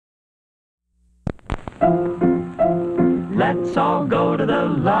Let's all go to the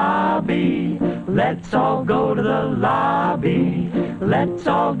lobby. Let's all go to the lobby. Let's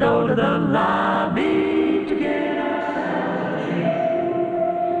all go to the lobby to get ourselves a treat.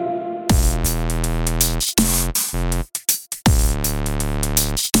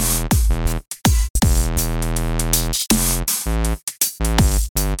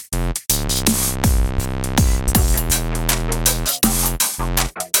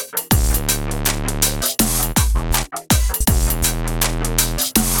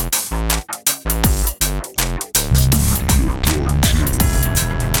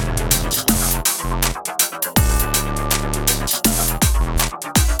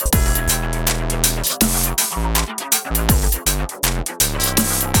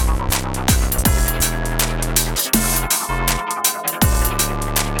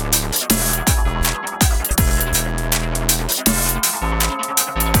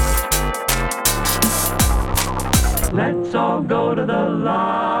 Let's all go to the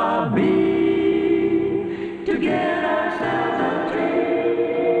lobby to get ourselves a treat.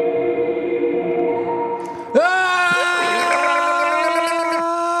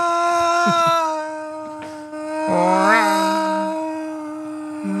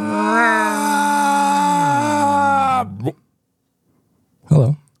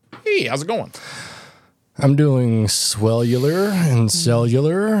 Hello. Hey, how's it going? I'm doing swellular and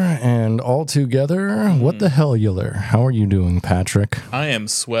cellular and all together. What the hellular? How are you doing, Patrick? I am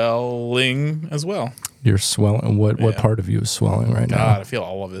swelling as well. You're swelling. What part of you is swelling right now? God, I feel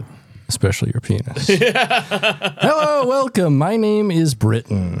all of it. Especially your penis. Hello, welcome. My name is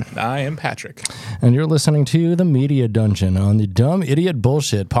Britton. I am Patrick. And you're listening to The Media Dungeon on the Dumb Idiot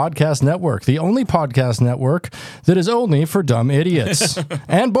Bullshit Podcast Network, the only podcast network that is only for dumb idiots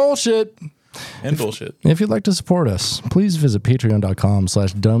and bullshit. And bullshit. If you'd like to support us, please visit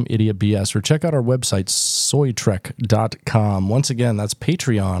patreon.com/dumbidiotbs or check out our website, soytrek.com. Once again, that's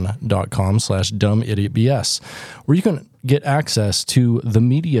patreon.com/dumbidiotbs, where you can get access to the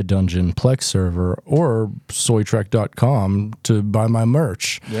Media Dungeon Plex server or soytrek.com to buy my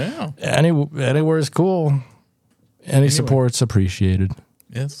merch. Yeah. Anywhere is cool. Any support's appreciated.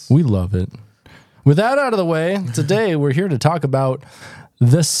 Yes. We love it. With that out of the way, today we're here to talk about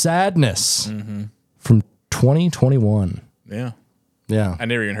The Sadness from 2021. Yeah. Yeah. I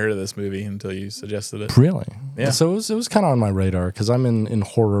never even heard of this movie until you suggested it. Really? Yeah. So it was kind of on my radar because I'm in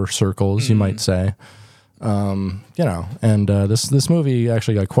horror circles, you might say. And this movie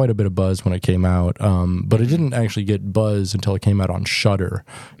actually got quite a bit of buzz when it came out, but it didn't actually get buzz until it came out on Shudder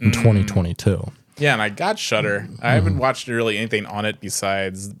in 2022. Yeah, and I got Shudder. I haven't watched really anything on it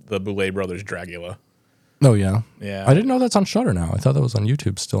besides the Boulet Brothers Dragula. Oh, yeah? Yeah. I didn't know that's on Shudder now. I thought that was on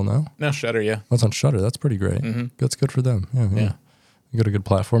YouTube still, no? No, Shudder, yeah. That's on Shudder. That's pretty great. That's good for them. Yeah. You got a good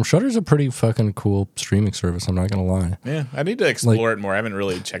platform. Shudder's a pretty fucking cool streaming service, I'm not going to lie. Yeah, I need to explore it more. I haven't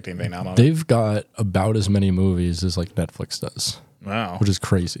really checked anything out on it. They've got about as many movies as like Netflix does. Wow. Which is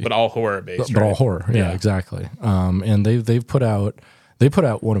crazy. But all horror based, But right? all horror. Yeah, exactly. And they've put out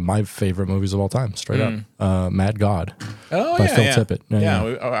one of my favorite movies of all time, straight up. Mad God. Oh, by yeah, Phil yeah. Tippett.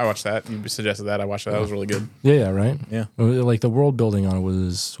 I watched that. You suggested that. I watched that. That was really good. Yeah, right? Yeah. Like the world building on it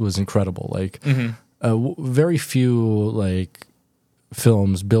was incredible. Like very few like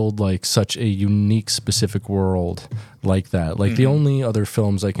films build like such a unique specific world like that. Like the only other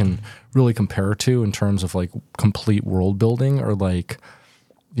films I can really compare to in terms of like complete world building are like,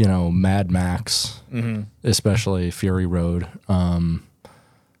 you know, Mad Max, especially Fury Road,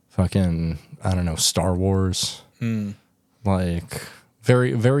 fucking, I don't know, Star Wars. Like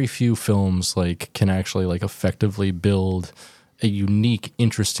very, very few films like can actually like effectively build a unique,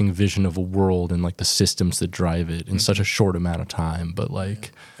 interesting vision of a world and like the systems that drive it in such a short amount of time. But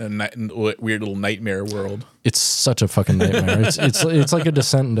like A weird little nightmare world. it's such a fucking nightmare. It's like a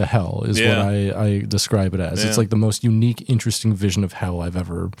descent into hell is what I describe it as. Yeah. It's like the most unique, interesting vision of hell I've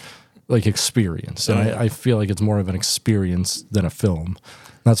ever like experienced. And I feel like it's more of an experience than a film.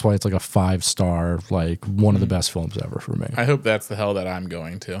 That's why it's like a 5-star, like one of the best films ever for me. I hope that's the hell that I'm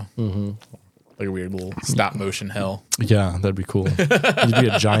going to. Like a weird little stop motion hell. Yeah, that'd be cool. You'd be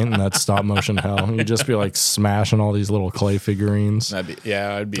a giant in that stop motion hell. You'd just be like smashing all these little clay figurines. I'd be.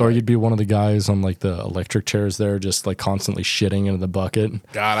 Or like, you'd be one of the guys on like the electric chairs there, just like constantly shitting into the bucket.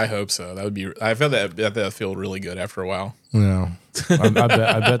 God, I hope so. That would be. I felt that feel really good after a while. Yeah, I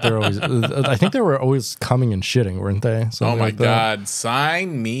bet they're always. I think they were always coming and shitting, weren't they? Something Oh my like that. God,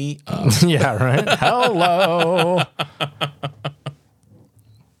 sign me up. Yeah, right. Hello.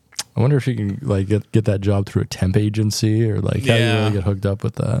 I wonder if you can like get that job through a temp agency or like how you really get hooked up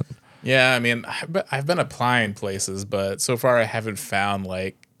with that. Yeah, I mean, I've been applying places, but so far I haven't found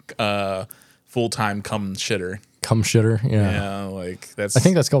like full-time cum shitter. Cum shitter. Yeah. Yeah, like that's. I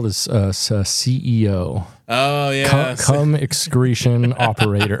think that's called his CEO. Oh yeah. Cum excretion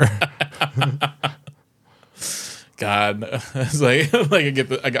operator. God, it's like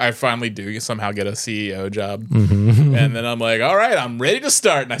I finally do somehow get a CEO job, and then I'm like, all right, I'm ready to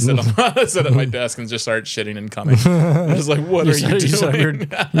start, and I sit at my desk and just start shitting and coming. I'm just like, what are you doing?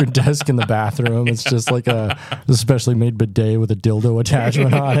 Your desk in the bathroom. It's just like a specially made bidet with a dildo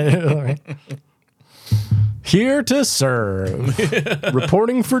attachment on it. Here to serve,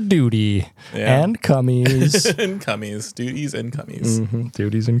 reporting for duty, and cummies. And cummies, duties and cummies.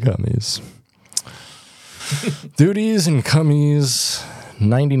 Duties and cummies. Duties and cummies.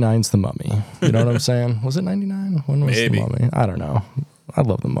 99's The Mummy. You know what I'm saying? Was it 99? When was Maybe. The Mummy? I don't know. I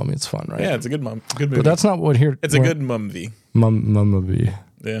love The Mummy. It's fun, right? Yeah, it's a good movie. But that's not what here. It's a good mummy. Mummy.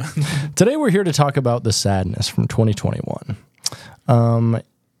 Yeah. Today we're here to talk about The Sadness from 2021.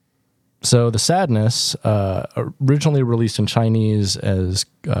 So The Sadness, originally released in Chinese as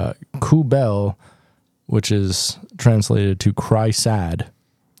Ku Bell, which is translated to Cry Sad.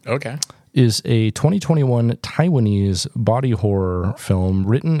 Okay. Is a 2021 Taiwanese body horror film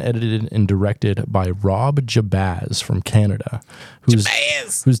written, edited, and directed by Rob Jabaz from Canada, who's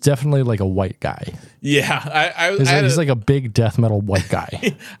definitely like a white guy. Yeah, He's like a big death metal white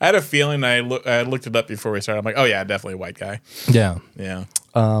guy. I had a feeling. I looked it up before we started. I'm like, oh yeah, definitely a white guy. Yeah.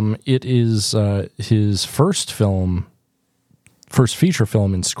 It is his first feature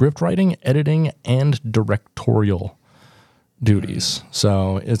film in script writing, editing, and directorial duties.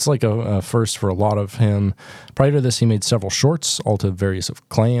 So it's like a first for a lot of him. Prior to this, he made several shorts, all to various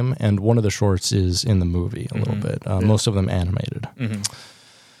acclaim, and one of the shorts is in the movie a little bit. Most of them animated.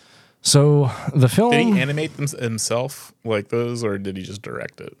 So the film... Did he animate them himself like those, or did he just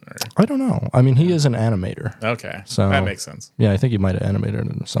direct it? Or? I don't know. I mean, he is an animator. Okay, so that makes sense. Yeah, I think he might have animated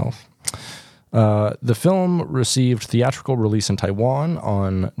it himself. The film received theatrical release in Taiwan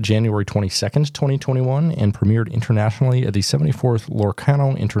on January 22nd, 2021, and premiered internationally at the 74th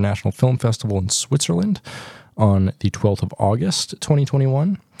Locarno International Film Festival in Switzerland on the 12th of August,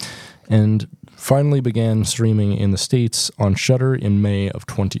 2021, and finally began streaming in the States on Shudder in May of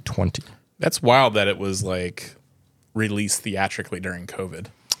 2020. That's wild that it was like released theatrically during COVID.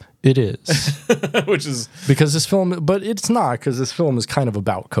 It is. Which is... Because this film... But it's not, because this film is kind of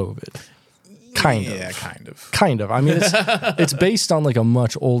about COVID. Kind of. I mean, it's based on like a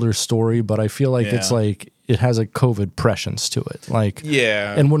much older story, but I feel like it's like it has a COVID prescience to it. Like,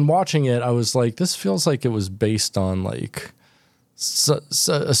 yeah. And when watching it, I was like, this feels like it was based on like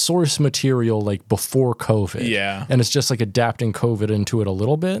a source material like before COVID. Yeah. And it's just like adapting COVID into it a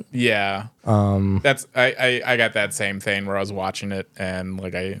little bit. Yeah. That's I got that same thing where I was watching it and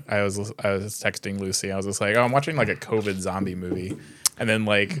like I was texting Lucy. I was just like, oh, I'm watching like a COVID zombie movie. And then,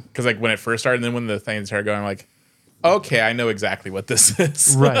 like, because, like, when it first started, and then when the thing started going, I'm like, okay, I know exactly what this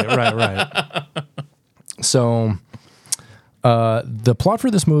is. Right. So, the plot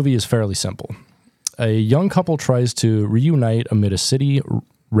for this movie is fairly simple. A young couple tries to reunite amid a city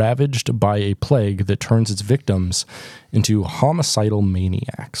ravaged by a plague that turns its victims into homicidal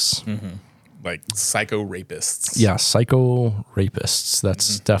maniacs. Like psycho rapists. Yeah, psycho rapists.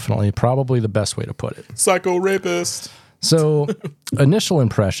 That's definitely probably the best way to put it. Psycho rapist. So, initial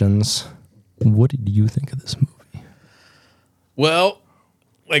impressions, what did you think of this movie? Well,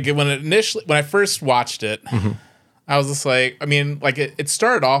 like when I first watched it, I was just like, I mean, like it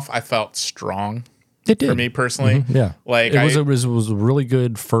started off, I felt strong. It did. For me personally. Yeah. Like it was a really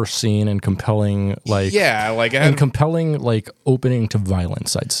good first scene and compelling, like... Yeah, like... And compelling, like, opening to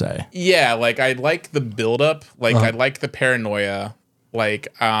violence, I'd say. Yeah, like, I like the buildup. Like, I like the paranoia. Like,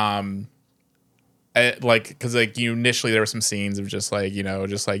 because like you initially there were some scenes of just like, you know,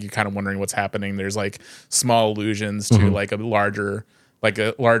 just like you kind of wondering what's happening. There's like small allusions to like a larger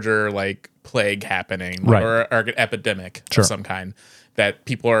like plague happening, right. or an epidemic of some kind that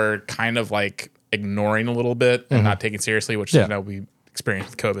people are kind of like ignoring a little bit and not taking seriously, which you know we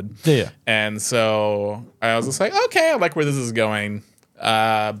experienced with COVID. Yeah. And so I was just like, okay, I like where this is going.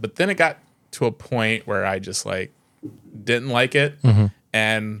 But then it got to a point where I just like didn't like it.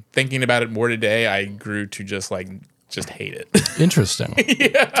 And thinking about it more today, I grew to just hate it. Interesting.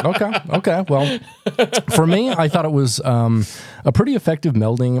 Okay. Well, for me, I thought it was a pretty effective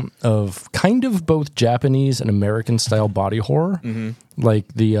melding of kind of both Japanese and American style body horror,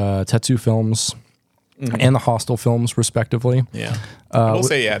 like the Tetsu films and the Hostel films, respectively. Yeah. I will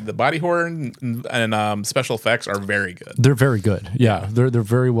say, the body horror and special effects are very good. They're very good. Yeah, they're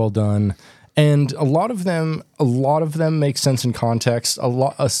very well done. And a lot of them make sense in context.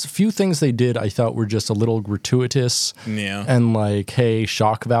 A few things they did I thought were just a little gratuitous. Yeah. And like, hey,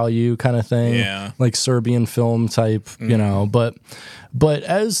 shock value kind of thing. Yeah. Like Serbian film type, you know. But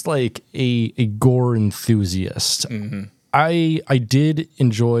as like a gore enthusiast, I did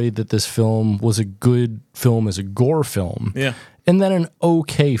enjoy that this film was a good film as a gore film. Yeah. And then an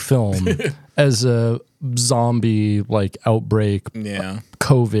okay film as a zombie like outbreak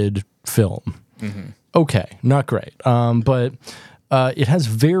COVID film. Okay, not great. But it has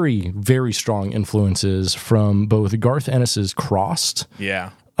very, very strong influences from both Garth Ennis's Crossed.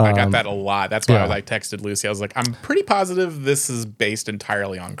 Yeah. I got that a lot. That's why I texted Lucy. I was like, I'm pretty positive this is based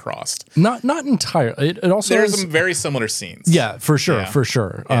entirely on Crossed. Not entirely. It also there's has some very similar scenes. Yeah, for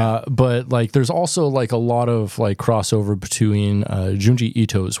sure. Yeah. But like, there's also like a lot of like crossover between Junji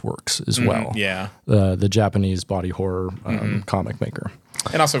Ito's works as well. Yeah. The Japanese body horror comic maker.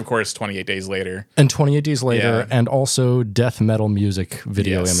 And also, of course, 28 Days Later. And 28 Days Later, and also death metal music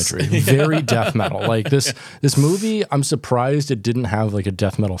video imagery. Very death metal. Like this movie, I'm surprised it didn't have like a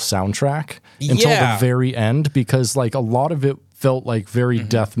death metal soundtrack until the very end, because like a lot of it felt like very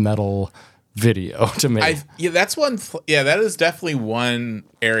death metal video to me. That is definitely one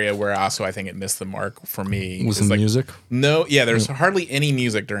area where also I think it missed the mark for me. Was the like, music? No, there's hardly any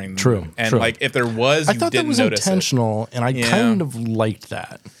music during the movie. And like if there was, I thought that was intentional, and I kind of liked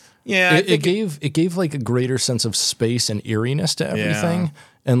that. Yeah, it gave like a greater sense of space and eeriness to everything,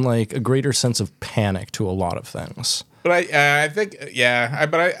 and like a greater sense of panic to a lot of things. But I think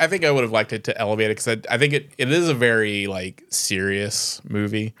I would have liked it to elevate it, because I think it is a very like serious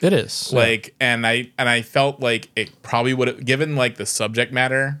movie. It is like, and I felt like it probably would have, given like the subject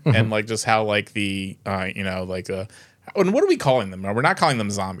matter and like just how like the and what are we calling them? We're not calling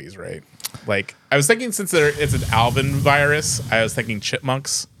them zombies, right? Like I was thinking, since it's an Alvin virus, I was thinking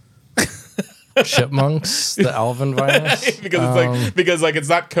chipmunks. Chipmunks, the Alvin virus, because it's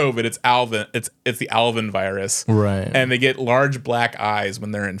not COVID, it's Alvin, it's the Alvin virus, right? And they get large black eyes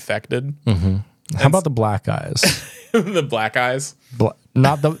when they're infected. How about the black eyes? The black eyes,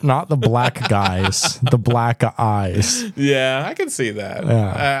 not the black guys, the black eyes. Yeah, I can see that.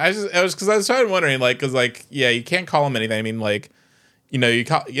 Yeah. I was trying wondering, like, because like you can't call them anything. I mean, like, you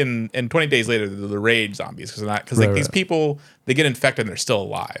call in 20 Days Later the rage zombies, because these people, they get infected and they're still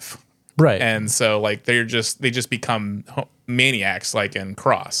alive. Right. And so like they just become maniacs, like in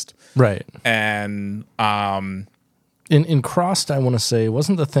Crossed. Right. And in Crossed, I want to say,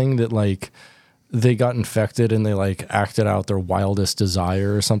 wasn't the thing that like they got infected and they like acted out their wildest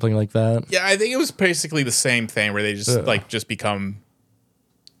desire or something like that? Yeah, I think it was basically the same thing, where they just become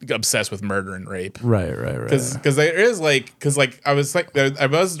obsessed with murder and rape. Right. Because there is I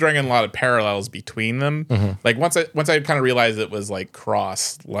was drawing a lot of parallels between them. Like once I kind of realized it was like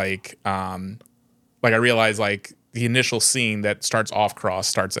Crossed, like I realized like the initial scene that starts off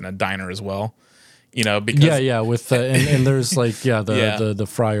Crossed starts in a diner as well. Because with and there's like the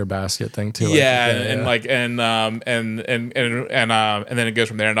fryer basket thing too. And then it goes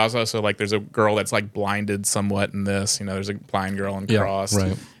from there. And also like there's a girl that's like blinded somewhat in this. There's a blind girl in Crossed.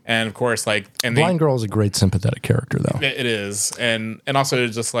 Right. And of course, like, and blind girl is a great sympathetic character, though. It is, and also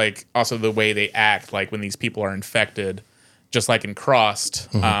just like the way they act, like when these people are infected, just like in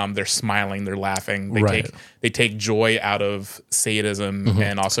Crossed, they're smiling, they're laughing, they take joy out of sadism,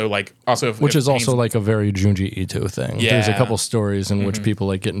 and which is also like a very Junji Ito thing. Yeah. There's a couple stories in which people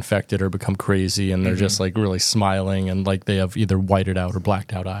like get infected or become crazy, and they're just like really smiling, and like they have either whited out or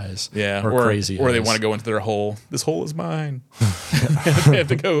blacked out eyes, or crazy, or eyes. they want to go into their hole. This hole is mine. I have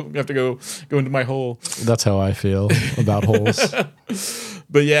to go into my hole. That's how I feel about holes.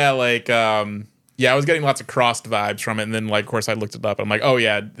 But yeah, like. I was getting lots of Crossed vibes from it, and then, like, of course, I looked it up. I'm like, oh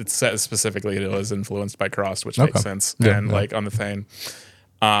yeah, it says specifically it was influenced by Crossed, which makes sense. Like on the thing,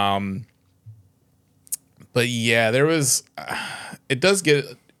 but yeah, there was. It does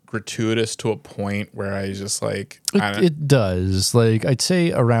get gratuitous to a point where I just like. It does. Like I'd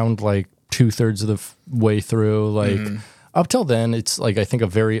say around like 2/3 of the way through, like up till then, it's like I think a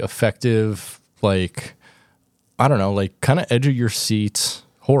very effective, like I don't know, like kind of edge of your seat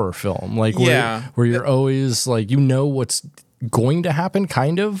horror film, like where you're always like what's going to happen,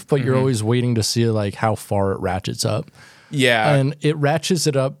 kind of, but you're always waiting to see like how far it ratchets up. Yeah, and it ratchets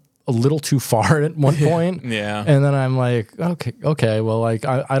it up a little too far at one point. Yeah, and then I'm like, okay, well, like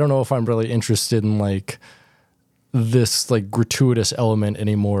I don't know if I'm really interested in like this like gratuitous element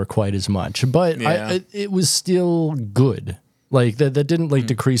anymore quite as much, but it was still good. Like that didn't like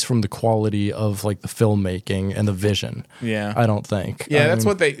decrease from the quality of like the filmmaking and the vision. Yeah, I don't think. Yeah, that's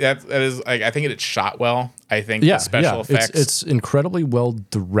what that is. Like, I think it's shot well. I think the special effects. It's incredibly well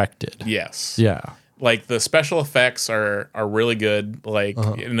directed. Yes. Yeah. Like the special effects are really good. Like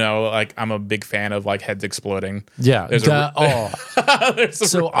like I'm a big fan of like heads exploding. Yeah. So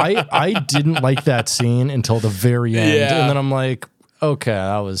I didn't like that scene until the very end, and then I'm like, okay,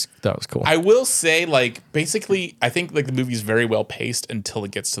 that was cool. I will say, like, basically, I think like the movie's very well paced until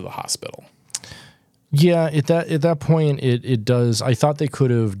it gets to the hospital. Yeah, at that point, it does. I thought they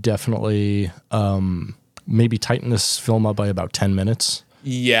could have definitely maybe tightened this film up by about 10 minutes.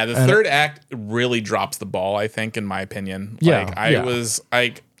 Yeah, the third act really drops the ball, I think, in my opinion. Yeah, like, I was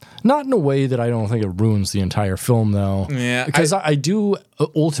like, not in a way that I don't think it ruins the entire film, though. Yeah, because I do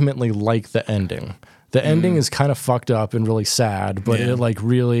ultimately like the ending. The ending is kind of fucked up and really sad, but it like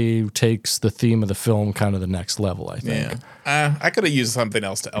really takes the theme of the film kind of the next level, I think. Yeah. I could have used something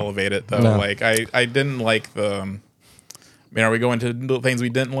else to elevate it, though. No. Like, I didn't like the... I mean, are we going to the things we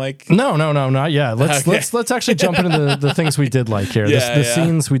didn't like? No, not yet. Let's actually jump into the things we did like here. The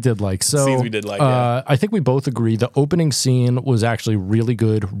scenes we did like. So, scenes we did like, I think we both agree the opening scene was actually really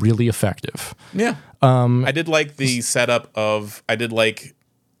good, really effective. Yeah. I did like the setup of... I did like,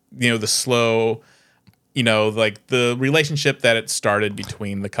 the slow... like the relationship that it started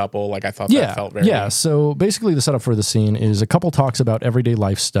between the couple, like I thought that felt very... Yeah, so basically the setup for the scene is a couple talks about everyday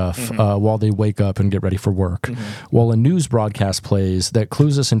life stuff while they wake up and get ready for work, while a news broadcast plays that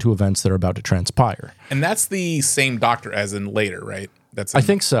clues us into events that are about to transpire. And that's the same doctor as in later, right? I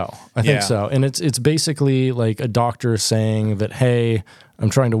think so. I think so. And it's basically like a doctor saying that, hey, I'm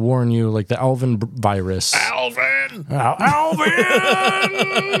trying to warn you, like the Alvin virus. Alvin! Alvin!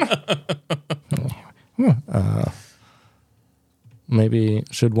 Maybe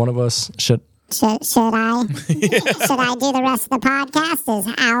should one of us should I should I do the rest of the podcast as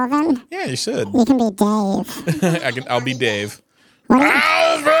Alvin? Yeah, you should. You can be Dave. I'll be Dave.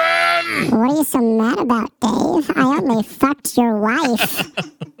 Alvin! What are you so mad about, Dave? I only fucked your wife.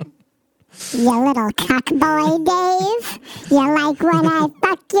 You little cuck boy, Dave. You like when I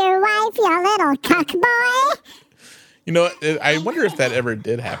fuck your wife, you little cuck boy? I wonder if that ever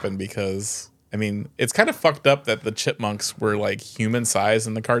did happen because... I mean, it's kind of fucked up that the chipmunks were like human size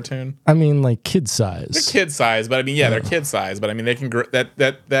in the cartoon. I mean, like kid size. They're kid size, but I mean, they're kid size. But I mean, they can grow.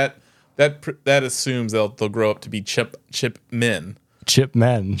 That assumes they'll grow up to be chip men.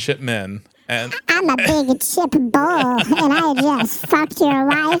 And I'm a big chip bull, and I just fucked your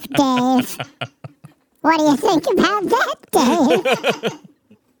wife, Dave. What do you think about that,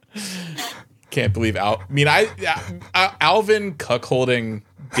 Dave? Can't believe Alvin cuckolding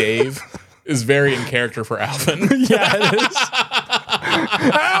Dave. Is very in character for Alvin. Yeah, it is.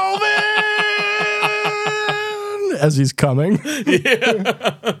 Alvin! As he's coming.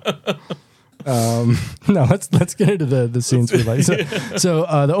 Yeah. No, let's get into the scenes we like. So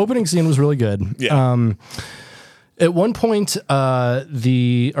the opening scene was really good. Yeah. At one point, our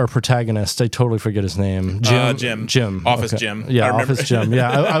protagonist, I totally forget his name. Jim. Office Jim. Yeah, Office Jim.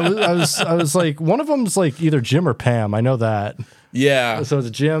 Yeah, I was like, one of them's like either Jim or Pam. I know that. Yeah. So it's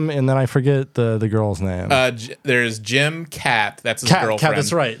Jim, and then I forget the girl's name. There's Jim Cat. That's his girlfriend. Cat,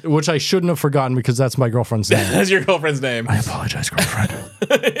 that's right. Which I shouldn't have forgotten because that's my girlfriend's name. That's your girlfriend's name. I apologize, girlfriend.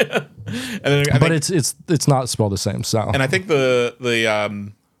 Yeah. And then it's not spelled the same. So. And I think the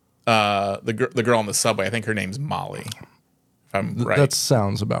girl on the subway, I think her name's Molly. If I'm right. That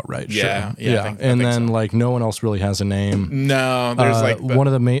sounds about right. Yeah. Sure. Yeah. I think so. Like no one else really has a name. No, there's one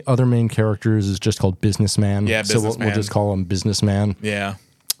of the other main characters is just called Businessman. Yeah, Businessman. So we'll just call him Businessman. Yeah.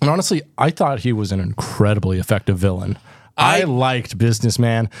 And honestly, I thought he was an incredibly effective villain. I liked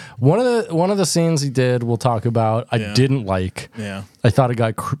Businessman. One of the scenes he did, we'll talk about. I didn't like. Yeah. I thought it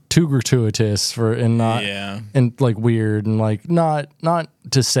got too gratuitous and like weird and like not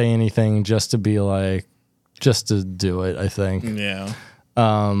to say anything, just to be like, just to do it. I think. Yeah.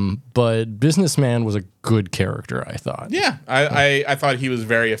 But Businessman was a good character, I thought. Yeah. I thought he was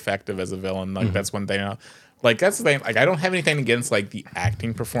very effective as a villain. Like that's one thing. Like that's the thing. Like I don't have anything against like the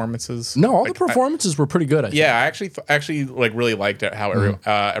acting performances. No, all the performances were pretty good. I think. Yeah, I actually like really liked it how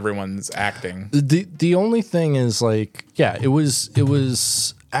everyone's acting. The only thing is like, yeah, it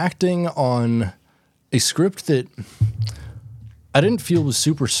was acting on a script that I didn't feel was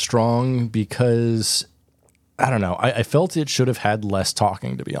super strong because I don't know. I felt it should have had less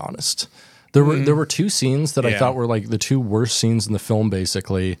talking, to be honest. There were two scenes that I thought were like the two worst scenes in the film,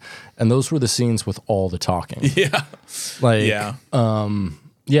 basically, and those were the scenes with all the talking. Yeah,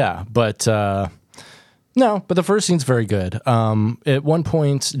 but No, but the first scene's very good. At one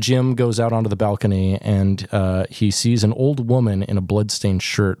point, Jim goes out onto the balcony and he sees an old woman in a bloodstained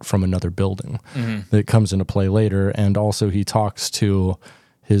shirt from another building that comes into play later. And also he talks to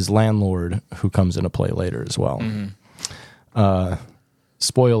his landlord who comes into play later as well.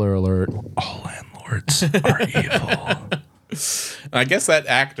 Spoiler alert, all landlords are evil. I guess that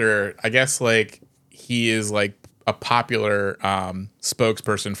actor, like he is like a popular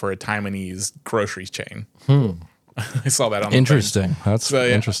spokesperson for a Taiwanese groceries chain. I saw that on the interesting. thing. That's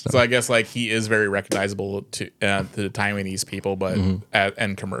interesting. So I guess like he is very recognizable to the Taiwanese people, but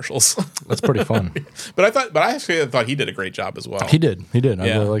and commercials. That's pretty fun. But I actually thought he did a great job as well. He did. I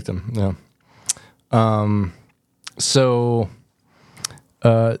Yeah. really liked him. Yeah. So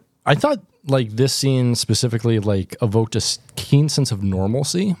I thought like this scene specifically like evoked a keen sense of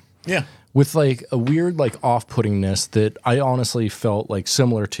normalcy. Yeah. With like a weird like off-puttingness that I honestly felt like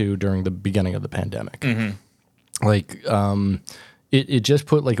similar to during the beginning of the pandemic. Like it just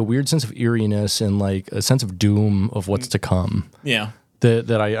put like a weird sense of eeriness and like a sense of doom of what's to come. Yeah.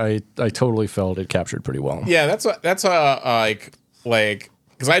 That I totally felt it captured pretty well. Yeah, that's like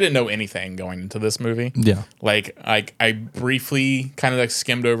because I didn't know anything going into this movie. Yeah. Like I briefly kind of like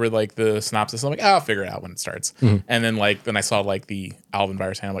skimmed over like the synopsis. I'm like, I'll figure it out when it starts. And then I saw like the Alvin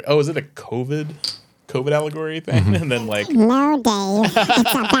virus and I'm like, oh, is it a COVID allegory thing? And then like, No, Dave.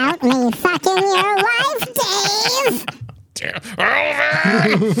 It's about me fucking your wife, Dave.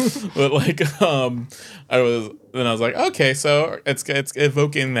 but like I was like, okay, so it's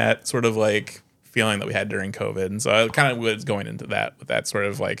evoking that sort of like feeling that we had during COVID, and so I kind of was going into that with that sort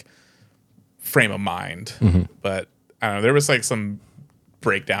of like frame of mind. But I don't know, there was like some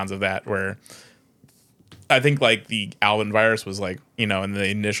breakdowns of that where I think like the Alvin virus was like, you know, and the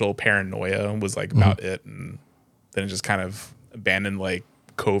initial paranoia was like about it, and then it just kind of abandoned like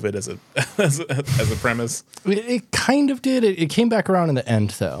COVID as a premise. It kind of did. It came back around in the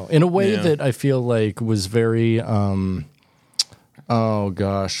end though, in a way that I feel like was very oh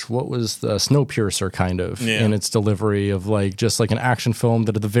gosh, what was the Snowpiercer kind of in its delivery of like just like an action film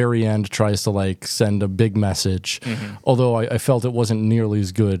that at the very end tries to like send a big message. Although I felt it wasn't nearly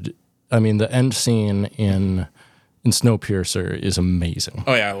as good. I mean, the end scene in Snowpiercer is amazing.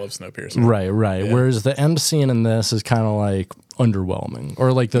 Oh yeah, I love Snowpiercer. Right. Yeah. Whereas the end scene in this is kind of like underwhelming,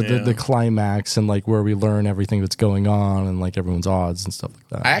 or like the climax and like where we learn everything that's going on and like everyone's odds and stuff like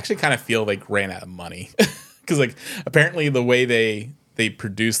that. I actually kind of feel like ran out of money. Because like apparently the way they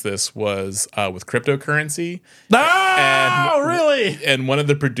produced this was with cryptocurrency. Oh, really? And one of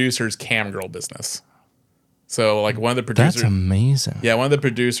the producers, Cam Girl Business. So like one of the producers. That's amazing. Yeah, one of the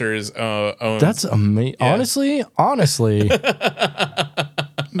producers owns. That's amazing. Yeah. Honestly,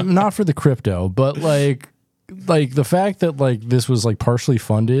 not for the crypto, but like the fact that like this was like partially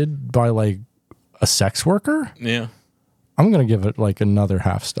funded by like a sex worker. Yeah. I'm gonna give it like another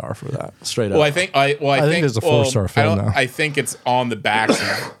half star for that. Straight up. Well, I think it's a 4-star film now. I think it's on the backs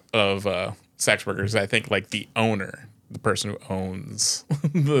of sex workers. I think like the owner, the person who owns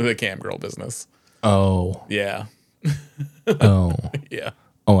the Cam Girl Business. Oh. Yeah. Oh. Yeah.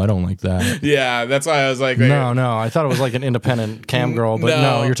 Oh, I don't like that. Yeah, that's why I was like, no. I thought it was like an independent cam girl, but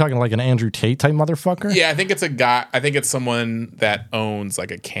no, you're talking like an Andrew Tate type motherfucker. Yeah, I think it's a guy. I think it's someone that owns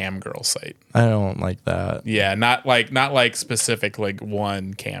like a cam girl site. I don't like that. Yeah, not like specific like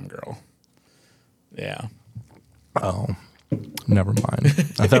one cam girl. Yeah. Oh, never mind.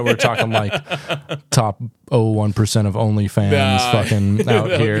 I thought we were talking like top 01% of OnlyFans fucking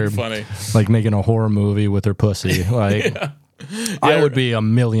out here, funny. Like making a horror movie with her pussy. Like, I would be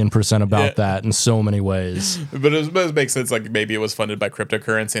 1,000,000% about that in so many ways. But it makes sense. Like maybe it was funded by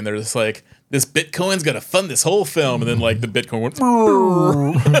cryptocurrency, and they're just like, this Bitcoin's gonna fund this whole film, and then like the Bitcoin went,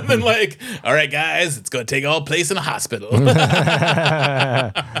 and then like, all right, guys, it's gonna take all place in a hospital.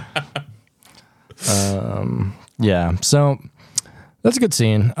 Yeah, so that's a good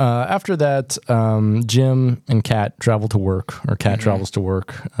scene. After that, Jim and Kat travel to work, or Kat travels to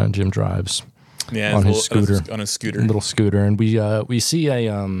work. Jim drives. Yeah, on his scooter, little scooter, and we see a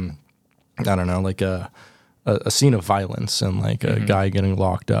I don't know, like a scene of violence and like a guy getting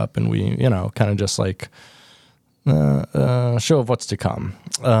locked up, and we kind of just like show of what's to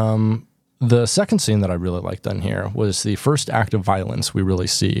come. The second scene that I really liked on here was the first act of violence we really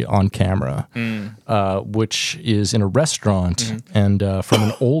see on camera, which is in a restaurant and from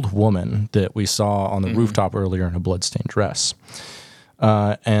an old woman that we saw on the rooftop earlier in a bloodstained dress.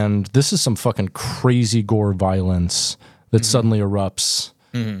 And this is some fucking crazy gore violence that suddenly erupts.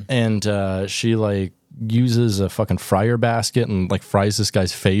 And she like uses a fucking fryer basket and like fries this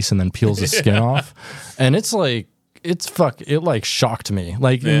guy's face and then peels his skin off. And it's like, it like shocked me.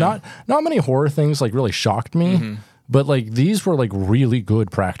 Like not many horror things like really shocked me, but like these were like really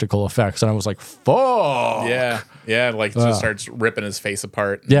good practical effects, and I was like, fuck. Yeah, like just starts ripping his face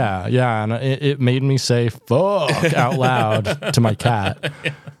apart. Yeah, and it made me say fuck out loud to my cat.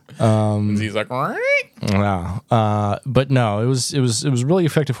 He's like, Yeah, but no, it was really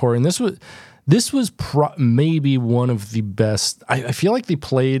effective horror, and this was maybe one of the best. I feel like they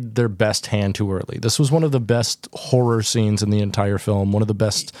played their best hand too early. This was one of the best horror scenes in the entire film. One of the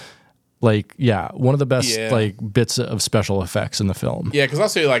best, like bits of special effects in the film. Yeah, because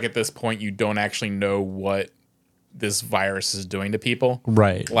also like at this point you don't actually know what this virus is doing to people.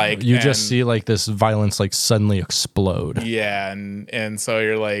 Right. Like you just see like this violence like suddenly explode. Yeah, and so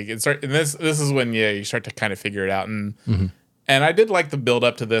you're like and this is when you start to kind of figure it out, and I did like the build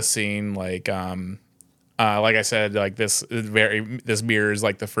up to this scene, like I said, like this mirrors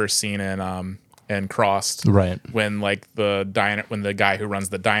like the first scene in Crossed, right? When like when the guy who runs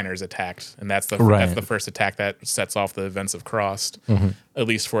the diner is attacked, and that's the first attack that sets off the events of Crossed, at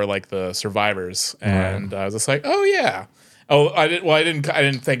least for like the survivors. And I was just like, oh yeah. Oh, I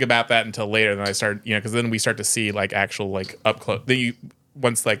didn't think about that until later. Then I started, because then we start to see like actual like up close.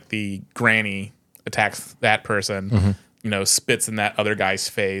 Once like the granny attacks that person. Spits in that other guy's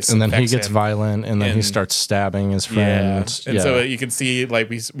face, and then he gets violent, and then he starts stabbing his friend. So you can see like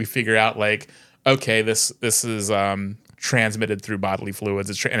we figure out like, okay, this is transmitted through bodily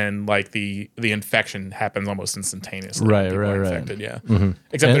fluids, and then like the infection happens almost instantaneously. Right. Infected, yeah.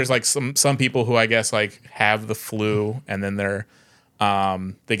 Except there's like some people who I guess like have the flu, and then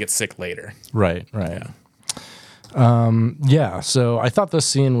they get sick later. Right. So I thought this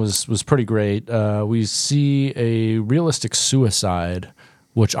scene was pretty great. We see a realistic suicide,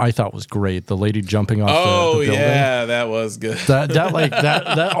 which I thought was great. The lady jumping off the building. Oh yeah, that was good.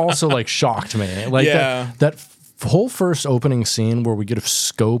 That also like shocked me. Like that whole first opening scene where we get a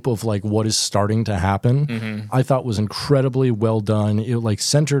scope of like what is starting to happen, I thought was incredibly well done. It like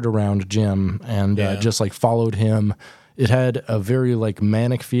centered around Jim and just like followed him. It had a very like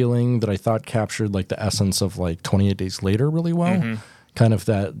manic feeling that I thought captured like the essence of like 28 Days Later really well. Kind of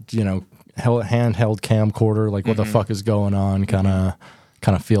that, handheld camcorder, like what the fuck is going on kind of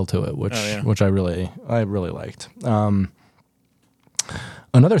feel to it, which I really liked.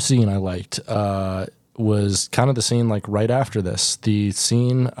 Another scene I liked was kind of the scene like right after this, the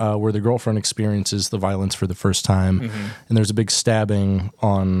scene where the girlfriend experiences the violence for the first time, and there's a big stabbing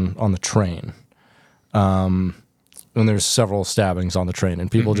on the train. And there's several stabbings on the train, and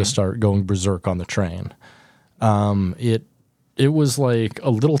people just start going berserk on the train. It was like a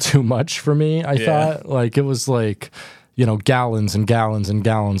little too much for me. I thought like it was like, gallons and gallons and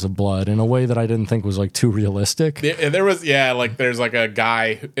gallons of blood in a way that I didn't think was like too realistic. There was like there's like a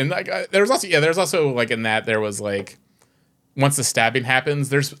guy, and like there's also like in that there was like, once the stabbing happens,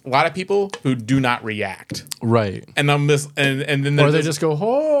 there's a lot of people who do not react. Right. And then or they just go,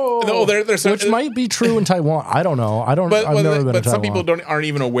 oh. No, which might be true in Taiwan. I don't know. I've never been in Taiwan. Some people aren't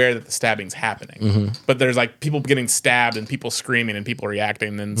even aware that the stabbing's happening. But there's like people getting stabbed and people screaming and people reacting.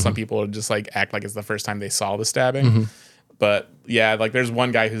 And then some people just like act like it's the first time they saw the stabbing. But yeah, like there's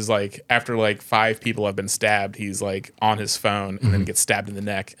one guy who's like, after like 5 people have been stabbed, he's like on his phone and then gets stabbed in the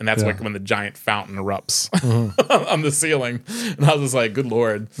neck. And that's like when the giant fountain erupts on the ceiling. And I was just like, good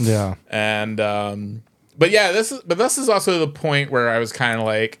Lord. Yeah. And, but this is also the point where I was kind of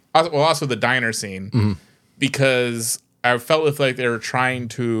like, also the diner scene, because I felt like they were trying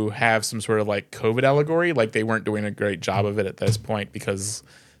to have some sort of like COVID allegory. Like they weren't doing a great job of it at this point because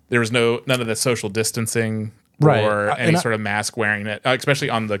there was none of the social distancing. Right. Or any sort of mask wearing it,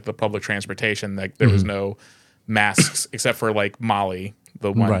 especially on the public transportation. Like there was no masks except for like Molly,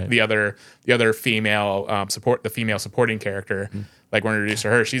 the other female the female supporting character. Like when introduced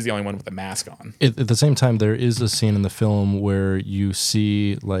to her, she's the only one with a mask on. At the same time, there is a scene in the film where you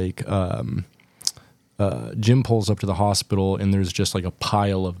see like Jim pulls up to the hospital and there's just like a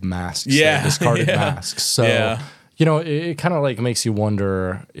pile of masks, discarded masks. So. It kind of like makes you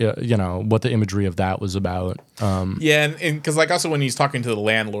wonder, what the imagery of that was about. And because like also when he's talking to the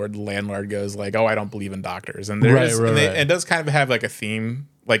landlord goes like, "Oh, I don't believe in doctors," and it does kind of have like a theme,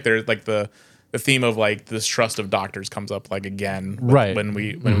 like there's like the theme of like this trust of doctors comes up like again, when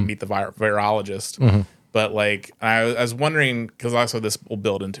we meet the virologist. But like I was wondering, because also this will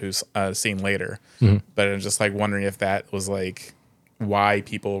build into a scene later, but I'm just like wondering if that was like why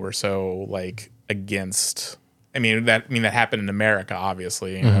people were so like against. I mean that happened in America,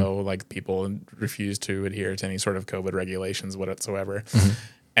 obviously. Like people refuse to adhere to any sort of COVID regulations whatsoever,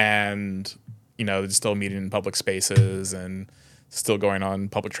 and still meeting in public spaces and still going on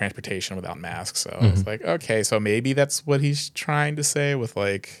public transportation without masks. So I was like, okay, so maybe that's what he's trying to say with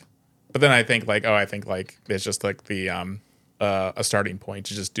like. But then I think like, it's just like the a starting point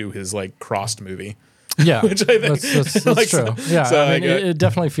to just do his like Crossed movie. Yeah, which I think that's like, true. Yeah, so I mean, it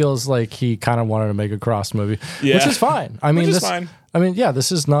definitely feels like he kind of wanted to make a Crossed movie, which is fine. I mean, fine. I mean, yeah,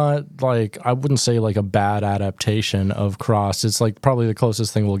 this is not like, I wouldn't say like a bad adaptation of Crossed. It's like probably the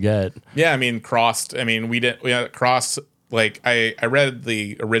closest thing we'll get. Yeah, I mean, Crossed. I mean, we had Crossed. Like I read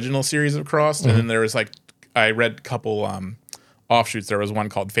the original series of Crossed, and then there was like I read a couple offshoots. There was one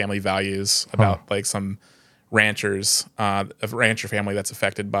called Family Values about like some ranchers, a rancher family that's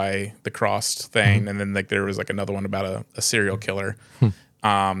affected by the Crossed thing, and then like there was like another one about a serial killer.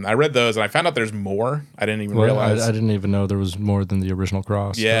 I read those and I found out there's more. I didn't even realize. I didn't even know there was more than the original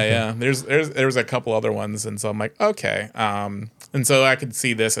Crossed. Yeah. There was a couple other ones, and so I'm like, okay. And so I could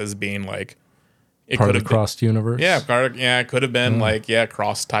see this as being like it part could of have the Crossed universe. It could have been like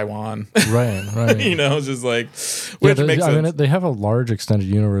Cross Taiwan. Right. You know, it's just like which makes sense. I mean, they have a large extended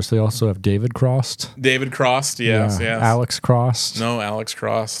universe. They also have David Crossed. David Crossed, yes. Alex Crossed. No, Alex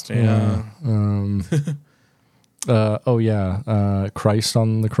Crossed. Yeah. Christ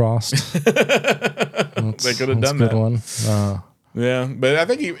on the Cross. They could have done that. Good one. Yeah, but I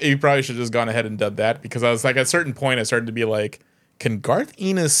think he probably should have just gone ahead and done that, because I was like, at a certain point, I started to be like, can Garth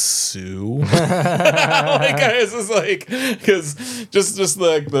Ennis sue? Like, I was just like, because just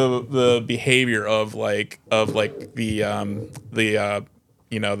like the behavior of the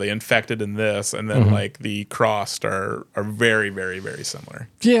the infected in this, and then like the Crossed are very, very, very similar.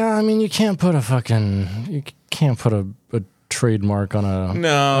 Yeah, I mean, you can't put a trademark on a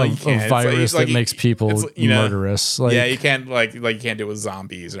virus that makes people murderous. Like, yeah, you can't you can't do it with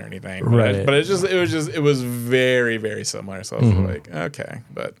zombies or anything. Right. But it was very, very similar. So I was like, okay,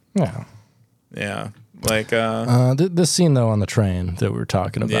 but yeah. Like this scene though on the train that we were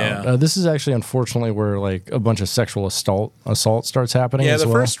talking about, this is actually unfortunately where like a bunch of sexual assault starts happening. Yeah, as the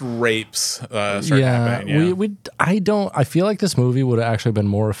well. First rapes start happening. I feel like this movie would have actually been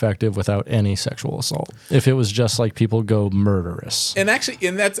more effective without any sexual assault if it was just like people go murderous. And that's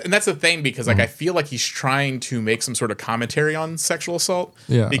the thing, because like I feel like he's trying to make some sort of commentary on sexual assault.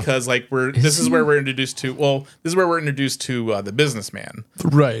 Yeah, because like this is where we're introduced to the businessman,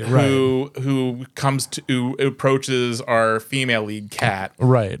 right, who who approaches our female lead Kat,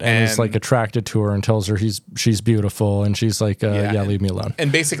 right, and is like attracted to her and tells her she's beautiful, and she's like, leave me alone,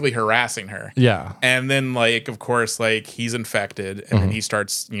 and basically harassing her. Yeah, and then like of course like he's infected, and then he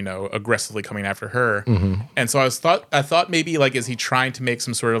starts aggressively coming after her, and so I thought maybe like, is he trying to make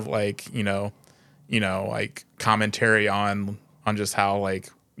some sort of like like commentary on just how like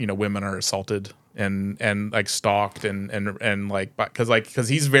women are assaulted and like stalked and like, because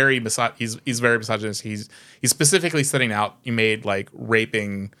he's very misogynist. He's specifically setting out. He made like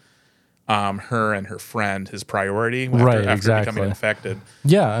raping her and her friend his priority after becoming infected.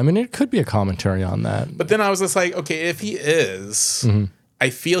 Yeah, I mean, it could be a commentary on that. But then I was just like, okay, if he is, I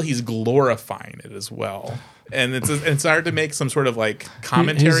feel he's glorifying it as well. And it's hard to make some sort of like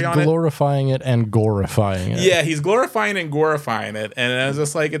commentary on it. He's glorifying it and gorifying it. Yeah, he's glorifying and gorifying it. And I was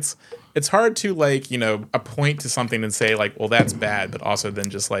just like, it's hard to like, point to something and say like, well, that's bad, but also then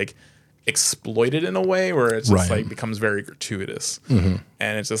just like exploit it in a way where it's just like becomes very gratuitous. And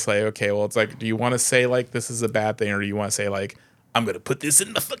it's just like, okay, well, it's like, do you want to say like this is a bad thing, or do you want to say like, I'm gonna put this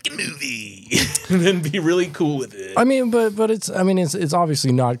in the fucking movie and then be really cool with it? I mean, but it's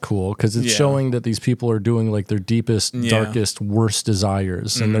obviously not cool, because it's showing that these people are doing like their deepest, darkest, worst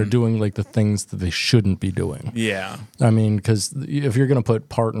desires, and they're doing like the things that they shouldn't be doing. Yeah, I mean, because if you're gonna put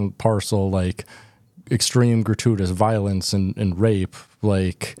part and parcel like extreme gratuitous violence and rape,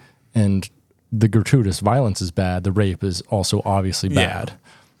 like, and the gratuitous violence is bad, the rape is also obviously bad.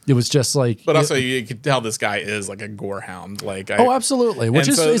 It was just like, but also you could tell this guy is like a gore hound. Like, absolutely, which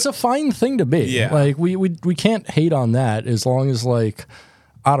is it's a fine thing to be. Yeah, like we can't hate on that as long as like,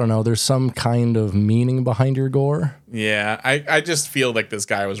 I don't know, there's some kind of meaning behind your gore. Yeah, I just feel like this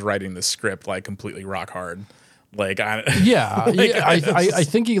guy was writing the script like completely rock hard. Like, I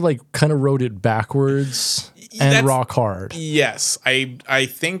think he like kind of wrote it backwards and rock hard. Yes, I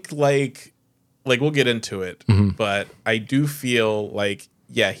think like we'll get into it, but I do feel like.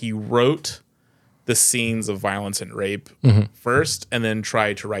 Yeah, he wrote the scenes of violence and rape first, and then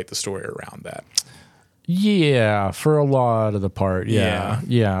tried to write the story around that. Yeah, for a lot of the part.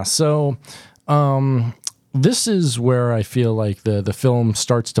 Yeah. So, this is where I feel like the film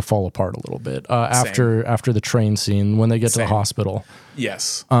starts to fall apart a little bit after the train scene when they get to the hospital.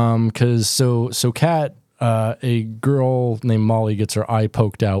 Yes. Because so Kat a girl named Molly gets her eye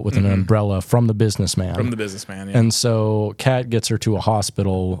poked out with an umbrella from the businessman. Yeah. And so Kat gets her to a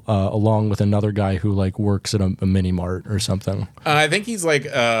hospital along with another guy who like works at a mini mart or something. I think he's like,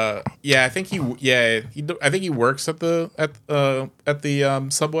 I think he works at the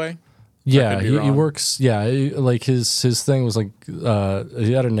Subway. Yeah, he works. Yeah, like his thing was like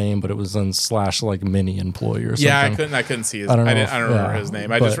he had a name, but it was on / like mini employee or something. Yeah, I couldn't see his. I don't remember his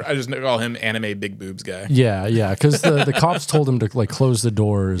name. I just call him anime big boobs guy. Yeah, because the cops told him to like close the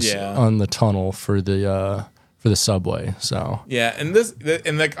doors on the tunnel for the subway. So yeah, and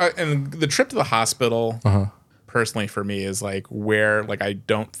the trip to the hospital, personally for me is like where like I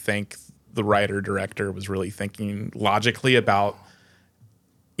don't think the writer director was really thinking logically about.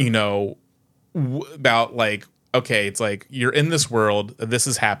 About like, okay, it's like you're in this world, this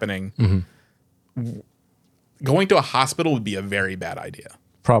is happening. Going to a hospital would be a very bad idea.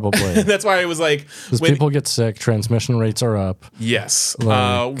 Probably. That's why it was like, because people get sick, transmission rates are up. Yes,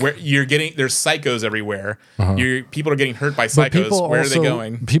 where you're getting there's psychos everywhere. People are getting hurt by psychos. Where are they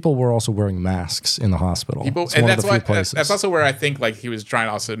going? People were also wearing masks in the hospital. That's also where I think like he was trying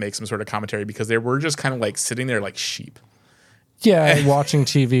to also make some sort of commentary because they were just kind of like sitting there like sheep. Yeah, watching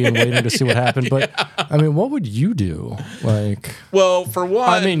TV and waiting to see what happened. But I mean, what would you do? Like, well, for one,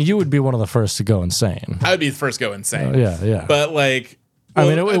 I mean, you would be one of the first to go insane. I would be the first to go insane. Yeah. But like, well,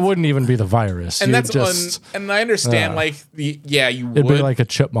 I mean, it wouldn't even be the virus. And and I understand. Like it'd be like a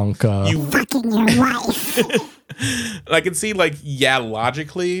chipmunk. You fucking your wife. I can see like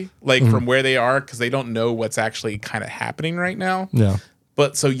logically, like from where they are because they don't know what's actually kind of happening right now. Yeah.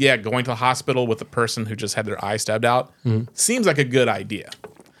 But so, going to the hospital with a person who just had their eye stabbed out seems like a good idea.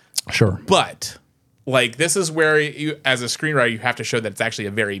 Sure. But, like, this is where you, as a screenwriter, you have to show that it's actually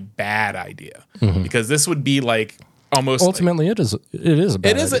a very bad idea. Because this would be, like, almost... Ultimately, it is a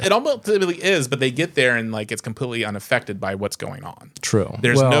bad idea. It almost really is, but they get there and, like, it's completely unaffected by what's going on. True.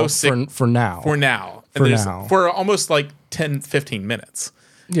 There's no... For now. For now. For almost, like, 10, 15 minutes.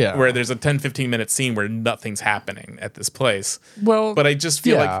 Yeah. Where there's a 10, 15-minute scene where nothing's happening at this place. Well, but I just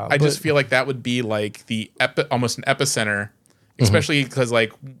feel like that would be like almost an epicenter, especially because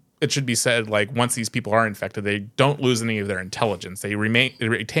like it should be said like once these people are infected, they don't lose any of their intelligence. They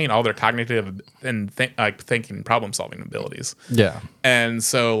retain all their cognitive and thinking, problem solving abilities. Yeah. And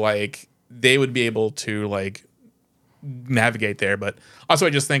so like they would be able to like navigate there. But also I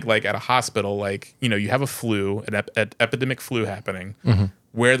just think like at a hospital, like, you have a flu, an epidemic flu happening.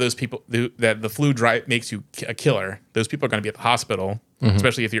 Where those people that the flu makes you a killer, those people are going to be at the hospital,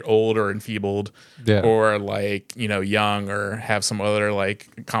 especially if you're old or enfeebled, or like young or have some other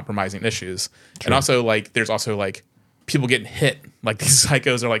like compromising issues. True. And also like there's also like people getting hit, like these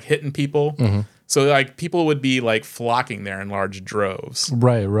psychos are like hitting people. So like people would be like flocking there in large droves.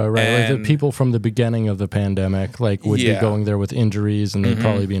 Right. Like the people from the beginning of the pandemic like would be going there with injuries and they'd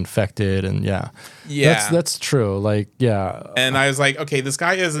probably be infected and that's true. Like And I was like, okay, this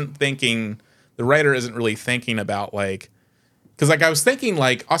guy isn't thinking. The writer isn't really thinking about like, because like I was thinking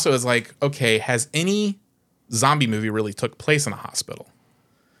like also is like, okay, has any zombie movie really took place in a hospital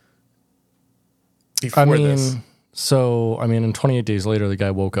before this? So, in 28 Days Later, the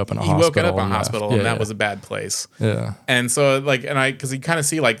guy woke up in a hospital. He woke up in a hospital, and that was a bad place. Yeah. And so, like, because you kind of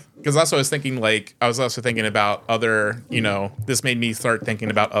see, like, because also I was also thinking about other, this made me start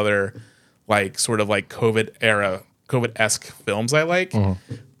thinking about other, like, sort of like COVID-esque films I like,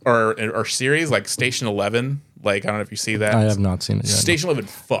 or series, like Station 11. Like, I don't know if you see that. I have not seen it yet. Station 11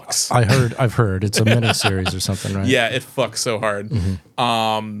 fucks. I've heard. It's a miniseries or something, right? Yeah, it fucks so hard.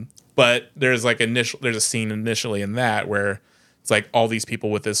 But there's like there's a scene initially in that where it's like all these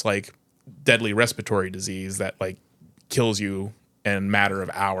people with this like deadly respiratory disease that like kills you in a matter of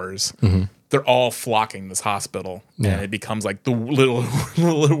hours. They're all flocking this hospital, and it becomes like the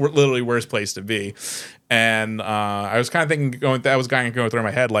literally worst place to be. And I was kind of thinking going through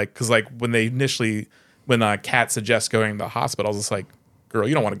my head like because like when Kat suggests going to the hospital, I was just like, girl,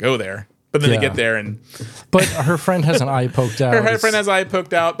 you don't want to go there. But then they get there but her friend has an eye poked out. Her friend has an eye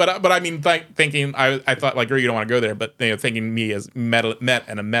poked out. But I mean, thinking I thought like, girl, you don't want to go there. But thinking me as met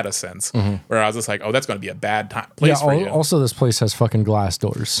in a meta sense, where I was just like, oh, that's going to be a bad place for you. Also, this place has fucking glass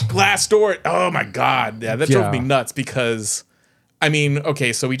doors. Glass door. Oh my god, yeah, that drove me nuts because, I mean,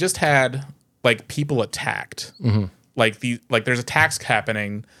 okay, so we just had like people attacked, like there's attacks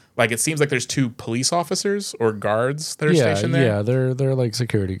happening. Like, it seems like there's 2 police officers or guards that are stationed there. Yeah, they're like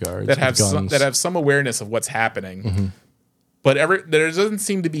security guards that have some awareness of what's happening. But there doesn't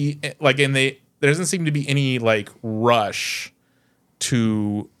seem to be any like rush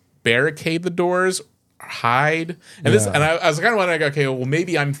to barricade the doors, hide. And I was kind of wondering, okay, well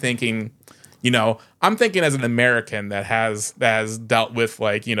maybe I'm thinking, I'm thinking as an American that has dealt with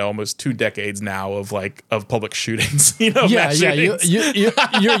like, you know, almost 2 decades now of public shootings, you know, Yeah, mass yeah. shootings.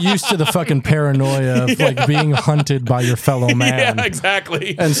 You're used to the fucking paranoia of like being hunted by your fellow man. Yeah,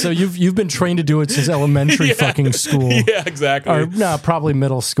 exactly. And so you've been trained to do it since elementary fucking school. Yeah, exactly. Or no, probably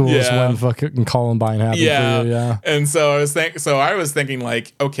middle school is when fucking Columbine happened for you. Yeah. And so I was thinking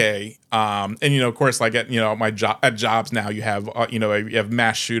like, okay, and you know, of course, like at jobs now, you have you have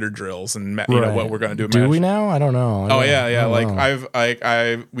mass shooter drills and you know what we're going to do. Do we now? I don't know.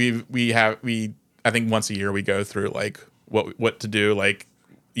 I think once a year we go through like what to do, like,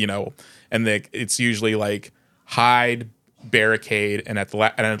 you know, and it's usually like hide, barricade, and at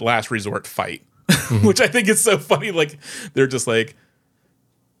last resort fight, which I think is so funny. Like they're just like,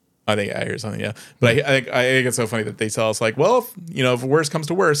 I think I hear something, yeah. But I think it's so funny that they tell us like, well, if, you know, if worse comes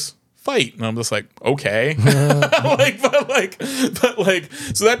to worse, fight. And I'm just like, okay. So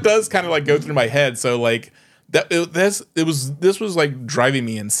that does kind of like go through my head. So like this was like driving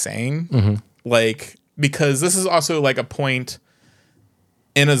me insane. Like, because this is also like a point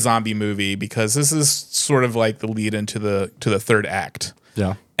in a zombie movie, because this is sort of like the lead into the third act.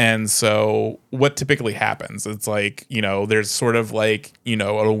 Yeah. And so what typically happens, it's like, you know, there's sort of like, you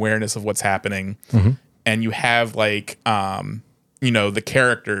know, an awareness of what's happening. And you have like, you know, the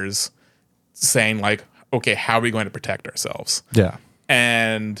characters saying like, okay, how are we going to protect ourselves? Yeah.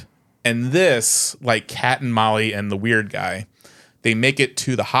 And this, like Kat and Molly and the weird guy, they make it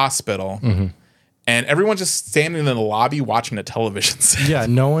to the hospital. And everyone's just standing in the lobby watching a television set. Yeah,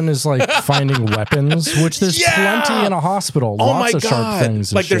 no one is like finding weapons, which there's plenty in a hospital. Lots of sharp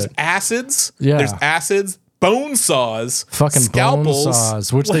things. Like there's acids. Yeah. There's acids, bone saws, fucking scalpels, bone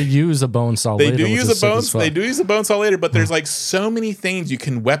saws, which they use a bone saw later. They do use a bone saw later, but there's like so many things you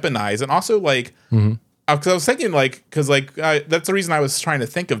can weaponize. And also like, because I was thinking like, that's the reason I was trying to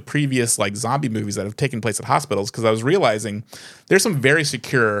think of previous like zombie movies that have taken place at hospitals, because I was realizing there's some very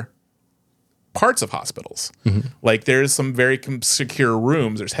secure parts of hospitals. Like there's some very secure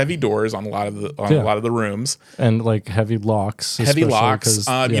rooms. There's heavy doors on a lot of the rooms, and like heavy locks. You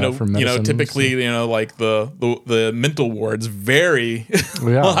know, typically, you know, like the mental wards very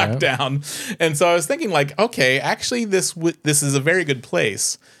locked down. And so I was thinking like, okay, actually this is a very good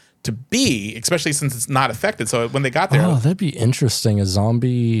place to be, especially since it's not affected. So when they got there, that'd be interesting. A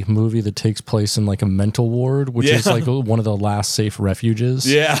zombie movie that takes place in like a mental ward, which is like one of the last safe refuges.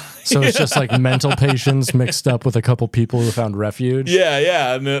 Yeah. So it's just like mental patients mixed up with a couple people who found refuge.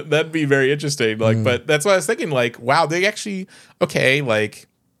 Yeah, and that'd be very interesting. Like, but that's what I was thinking. Like, wow, they actually okay,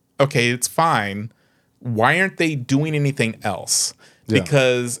 it's fine. Why aren't they doing anything else?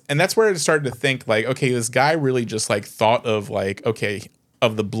 Because, and that's where I started to think like, okay, this guy really just like thought of like, okay,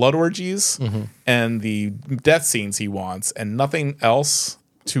 of the blood orgies and the death scenes he wants, and nothing else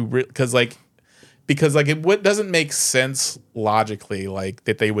because it doesn't make sense logically, like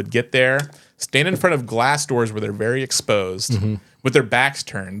that they would get there, stand in front of glass doors where they're very exposed with their backs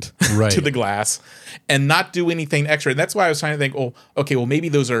turned to the glass, and not do anything extra. And that's why I was trying to think, oh, okay, well maybe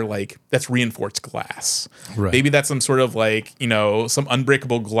those are like, that's reinforced glass. Right. Maybe that's some sort of like, you know, some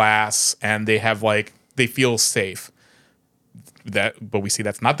unbreakable glass, and they have like, they feel safe. But we see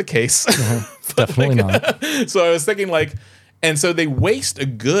that's not the case. Definitely not. So I was thinking like, and so they waste a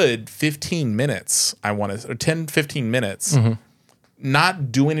good 15 minutes, or 10, 15 minutes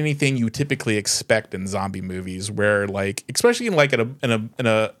not doing anything you typically expect in zombie movies, where like, especially in like in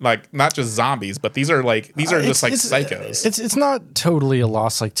a like, not just zombies, but these are just like psychos. It's not totally a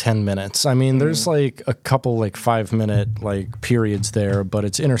loss, like 10 minutes. I mean, there's like a couple like 5-minute like periods there, but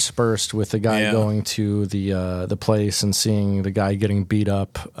it's interspersed with the guy going to the place and seeing the guy getting beat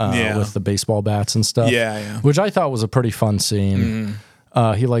up with the baseball bats and stuff. Which I thought was a pretty fun scene.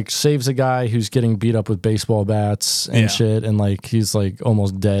 He like saves a guy who's getting beat up with baseball bats and shit, and like he's like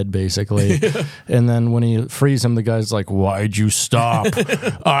almost dead basically. And then when he frees him, the guy's like, "Why'd you stop?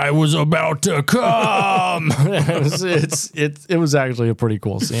 I was about to come." It was actually a pretty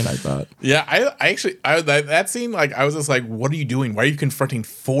cool scene, I thought. Yeah, I that scene, like I was just like, "What are you doing? Why are you confronting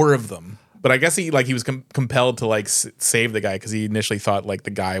 4 of them?" But I guess he was compelled to like save the guy, because he initially thought like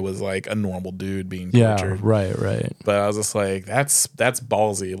the guy was like a normal dude being tortured. Yeah, right. But I was just like, that's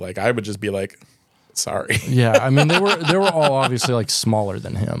ballsy. Like I would just be like, sorry. Yeah, I mean they were all obviously like smaller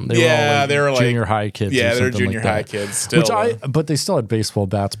than him. They were like junior high kids. Yeah, they were junior high kids still. But they still had baseball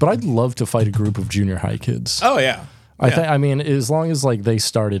bats. But I'd love to fight a group of junior high kids. Oh yeah. I mean, as long as like they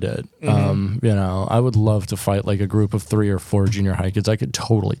started it, you know, I would love to fight like a group of 3 or 4 junior high kids. I could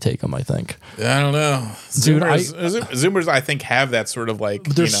totally take them, I think. I don't know. Dude, Zoomers, I think, have that sort of like.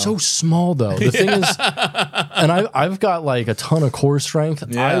 But they're so small, though. The thing is, and I've got like a ton of core strength.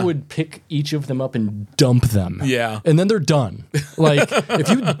 Yeah. I would pick each of them up and dump them. Yeah. And then they're done. Like, if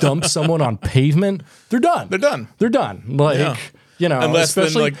you dump someone on pavement, they're done. They're done. They're done. Like, you know, Unless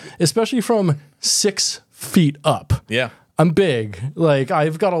especially from 6 feet up. Yeah. I'm big. Like,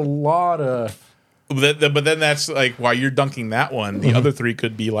 I've got a lot of. But then that's like while you're dunking that one, the other 3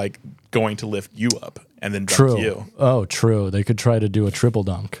 could be like going to lift you up and then dunk you. Oh, true. They could try to do a triple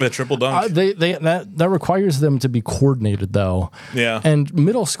dunk. The triple dunk. That requires them to be coordinated, though. Yeah. And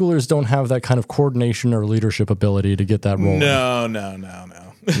middle schoolers don't have that kind of coordination or leadership ability to get that rolling. No. No.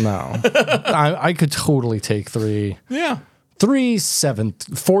 I could totally take 3. Yeah. 4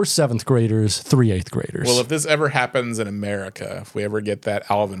 7th graders, 3 8th graders. Well, if this ever happens in America, if we ever get that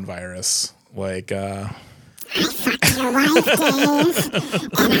Alvin virus, like, I fucked your wife, Dave,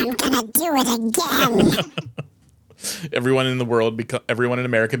 and I'm gonna do it again. everyone in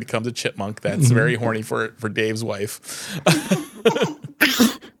America becomes a chipmunk that's very horny for Dave's wife.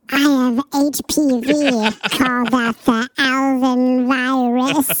 I have HPV. Call that the Alvin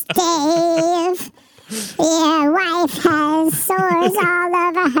virus, Dave. Your wife has sores all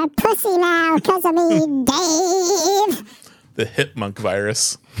over her pussy now because of me, Dave. The hipmunk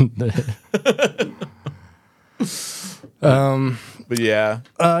virus. But yeah.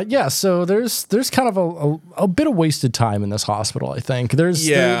 So there's kind of a bit of wasted time in this hospital, I think. There's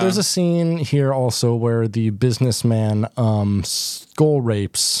a scene here also where the businessman skull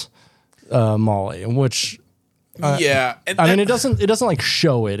rapes Molly, which I mean, it doesn't like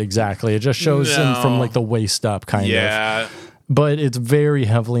show it exactly. It just shows him from like the waist up, kind of. Yeah. But it's very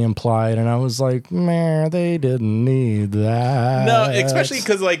heavily implied, and I was like, man, they didn't need that. No, especially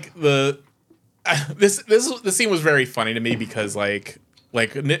because like this scene was very funny to me because like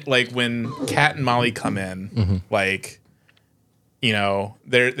when Kat and Molly come in, like, you know,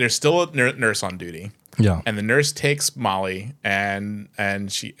 there's still a nurse on duty. Yeah. And the nurse takes Molly and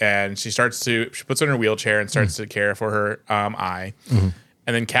she puts her in her wheelchair and starts to care for her eye.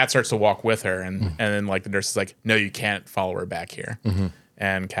 And then Kat starts to walk with her and then like the nurse is like, no, you can't follow her back here.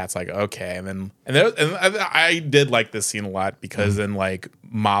 And Kat's like, okay. And I did like this scene a lot because then like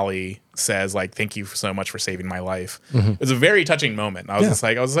Molly says like, thank you so much for saving my life. It was a very touching moment. I was just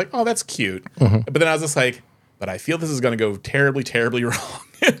like, oh, that's cute. But then I was just like, but I feel this is going to go terribly, terribly wrong.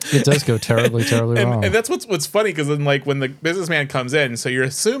 It does go terribly, terribly wrong. And that's what's funny because then like when the businessman comes in, so you're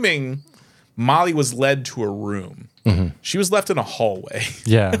assuming Molly was led to a room. She was left in a hallway.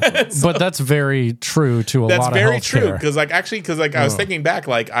 Yeah, but that's very true to a lot of healthcare. That's very true because I was thinking back,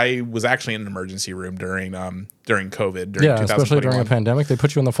 like I was actually in an emergency room during COVID. During especially during a pandemic, they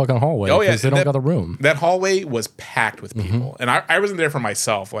put you in the fucking hallway because they don't got a room. That hallway was packed with people, and I wasn't there for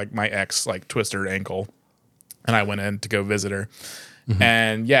myself. Like my ex like twisted her ankle, and I went in to go visit her,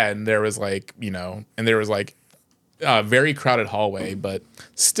 and there was like a very crowded hallway, but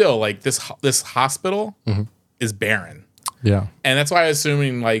still like this hospital is barren. Yeah. And that's why I was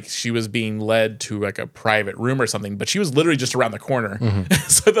assuming like she was being led to like a private room or something, but she was literally just around the corner.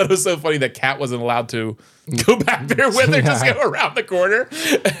 So I thought it was so funny that Kat wasn't allowed to go back there with her, just go around the corner.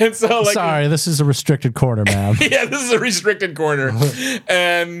 And so like, sorry, this is a restricted corner, ma'am. Yeah, this is a restricted corner.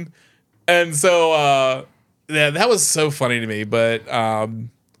 and so that was so funny to me. But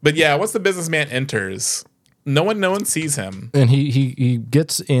yeah, once the businessman enters, no one sees him, and he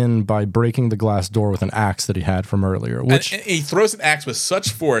gets in by breaking the glass door with an axe that he had from earlier. Which and he throws an axe with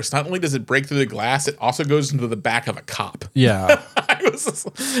such force. Not only does it break through the glass, it also goes into the back of a cop. Yeah, it was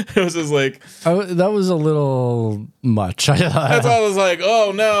just like that was a little much. That's why I was like,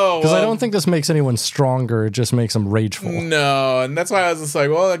 oh no, because I don't think this makes anyone stronger. It just makes them rageful. No, and that's why I was just like,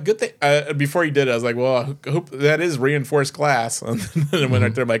 well, a good thing. Before he did it, I was like, well, I hope that is reinforced glass. And then when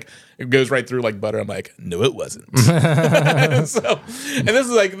right there, I'm like, it goes right through like butter. I'm like, no, it wasn't. So, and this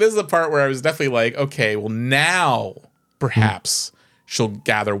is the part where I was definitely like, okay, well now perhaps she'll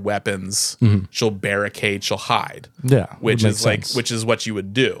gather weapons, she'll barricade, she'll hide. Yeah, which is what you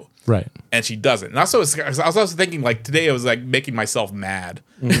would do. Right. And she doesn't. And also, I was also thinking like today I was like making myself mad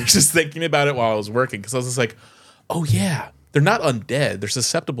just thinking about it while I was working because I was just like, oh yeah. They're not undead. They're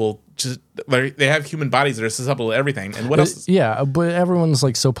susceptible. They have human bodies that are susceptible to everything. And what else? Yeah, but everyone's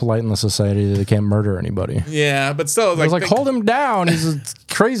like so polite in the society that they can't murder anybody. Yeah, but still, I was like, hold him down. He's a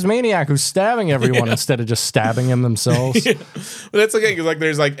crazy maniac who's stabbing everyone instead of just stabbing him themselves. Yeah. But that's okay because like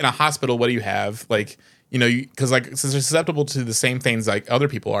there's like in a hospital, what do you have? Like because like since they're susceptible to the same things like other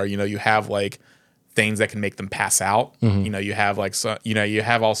people are. You know, you have like things that can make them pass out. You know, you have like, so, you know, you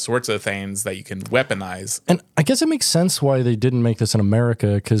have all sorts of things that you can weaponize. And I guess it makes sense why they didn't make this in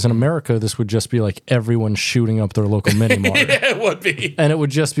America, because in America, this would just be like everyone shooting up their local mini mart. Yeah, it would be. And it would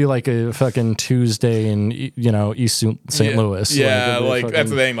just be like a fucking Tuesday in, you know, East St. Louis. Yeah, like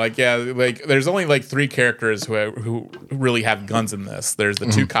that's the thing. Like, yeah, like there's only like 3 characters who really have guns in this. There's the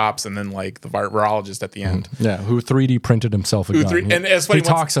 2 cops and then like the virologist at the end. Yeah, who 3D printed himself a gun. And it's funny, he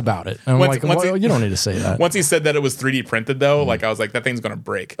talks about it. And I'm like, well, you don't need to say that. Once he said that it was 3D printed, though, like I was like, that thing's gonna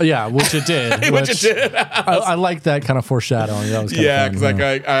break. Yeah, which it did. Which it did. I like that kind of foreshadowing. That was because like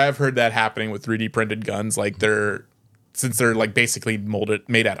I've heard that happening with 3D printed guns. Like since they're like basically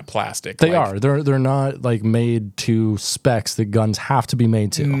made out of plastic. They are. They're not like made to specs that guns have to be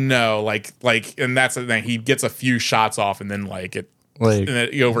made to. No, like, and that's the thing. He gets a few shots off, and then like it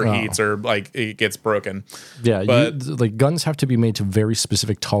overheats or like it gets broken. Yeah, but like guns have to be made to very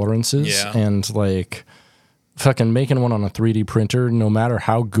specific tolerances. Yeah. And like fucking making one on a 3D printer, no matter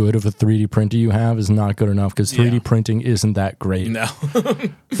how good of a 3D printer you have, is not good enough, because 3D printing isn't that great. No.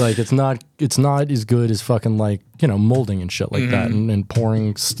 Like it's not as good as fucking like, you know, molding and shit like that, and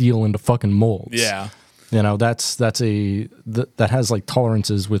pouring steel into fucking molds. Yeah. You know, that has like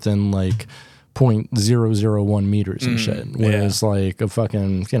tolerances within like 0.001 meters and shit. Whereas like a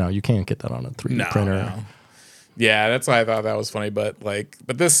fucking, you know, you can't get that on a 3D printer. No. Yeah, that's why I thought that was funny. But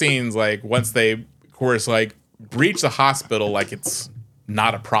this scene's like, once they, of course, like breach the hospital, like it's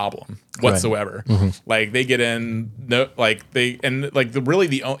not a problem whatsoever. Right. Like they get in,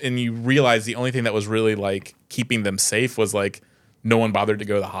 and you realize the only thing that was really like keeping them safe was like no one bothered to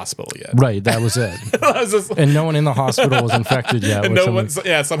go to the hospital yet. Right, that was it. And no one in the hospital was infected yet.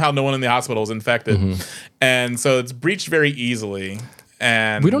 Somehow no one in the hospital was infected. And so it's breached very easily.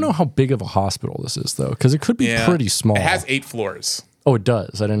 And we don't know how big of a hospital this is, though, because it could be pretty small. It has 8 floors. Oh, it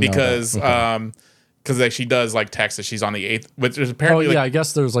does. I didn't know that. Because like she does like Texas, she's on the 8th, which is apparently I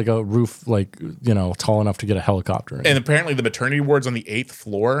guess there's like a roof, like, you know, tall enough to get a helicopter in. And apparently the maternity ward's on the 8th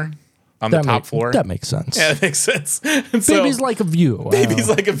floor. On the top floor. That makes sense. Yeah, it makes sense. Baby's like a view. Baby's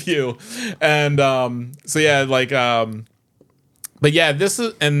like a view. And so yeah, like but yeah, this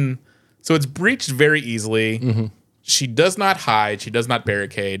is, and so it's breached very easily. She does not hide, she does not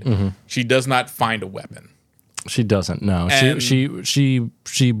barricade, she does not find a weapon. She doesn't, no.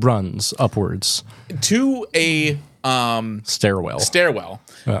 She runs upwards to a stairwell.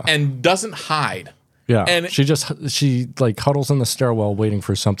 And doesn't hide. Yeah, and she like huddles in the stairwell waiting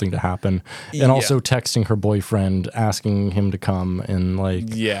for something to happen, and also texting her boyfriend asking him to come, and like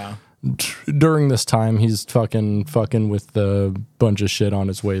during this time he's fucking with a bunch of shit on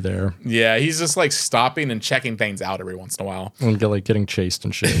his way there. Yeah, he's just like stopping and checking things out every once in a while, and getting chased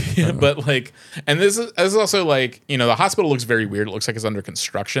and shit. Yeah, but like, and this is also like, you know, the hospital looks very weird. It looks like it's under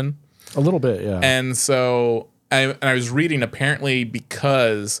construction a little bit, yeah. And so I was reading, apparently,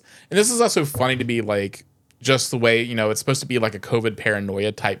 because, and this is also funny to be like, just the way, you know, it's supposed to be like a COVID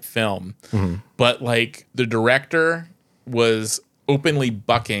paranoia type film, but like the director was openly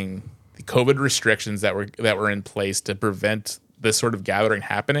bucking the COVID restrictions that were in place to prevent this sort of gathering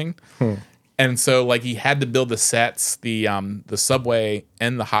happening. And so like he had to build the sets, the subway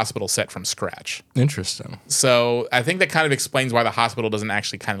and the hospital set from scratch. Interesting. So I think that kind of explains why the hospital doesn't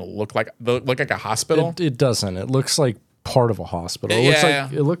actually kind of look like a hospital. It doesn't. It looks like part of a hospital.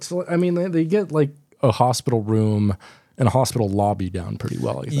 It looks like I mean they get like a hospital room and a hospital lobby down pretty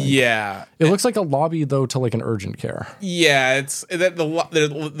well, I think. Yeah. It looks like a lobby though to like an urgent care. Yeah, it's that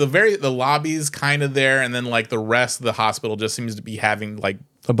the lobby's kind of there, and then like the rest of the hospital just seems to be having like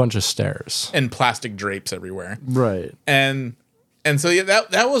a bunch of stairs and plastic drapes everywhere. Right. And so yeah,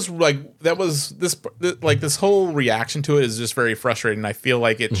 this whole reaction to it is just very frustrating. I feel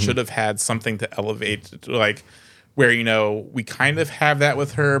like it should have had something to elevate, like where, you know, we kind of have that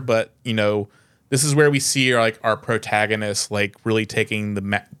with her, but you know, this is where we see our protagonist like really taking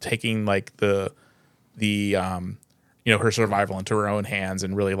like the you know, her survival into her own hands,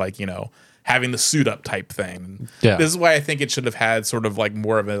 and really like, you know, having the suit up type thing. Yeah. This is why I think it should have had sort of like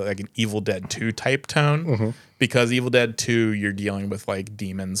more of an Evil Dead 2 type tone, because Evil Dead 2, you're dealing with like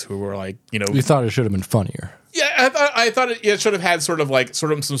demons who were like, you know. You thought it should have been funnier. Yeah, I thought it should have had sort of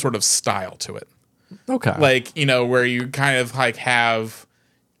some sort of style to it. Okay. Like, you know, where you kind of like have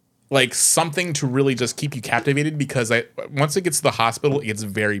like something to really just keep you captivated, because once it gets to the hospital, it gets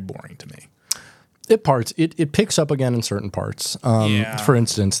very boring to me. It picks up again in certain parts. For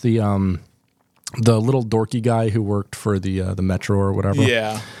instance, the little dorky guy who worked for the Metro or whatever.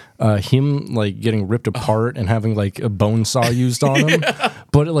 Yeah. him like getting ripped apart and having like a bone saw used on him.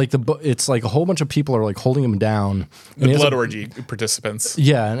 But like it's like a whole bunch of people are like holding him down. The blood orgy participants.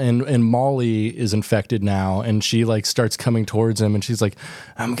 Yeah, and Molly is infected now, and she like starts coming towards him, and she's like,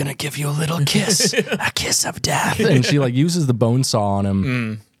 "I'm gonna give you a little kiss, a kiss of death," and she like uses the bone saw on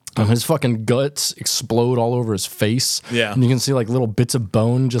him. And his fucking guts explode all over his face. Yeah. And you can see like little bits of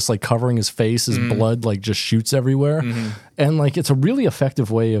bone just like covering his face. His blood like just shoots everywhere. And like it's a really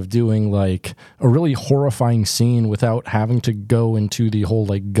effective way of doing like a really horrifying scene without having to go into the whole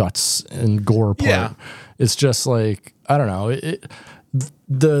like guts and gore part. Yeah. It's just like, I don't know.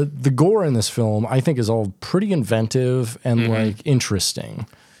 The gore in this film I think is all pretty inventive and like interesting,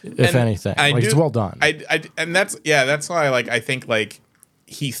 if anything. It's well done. And that's why I think like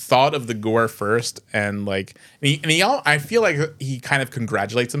he thought of the gore first, and like, I feel like he kind of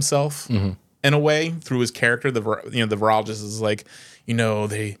congratulates himself in a way through his character. The virologist is like,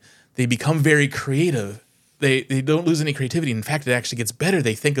 they become very creative. They don't lose any creativity. In fact, it actually gets better.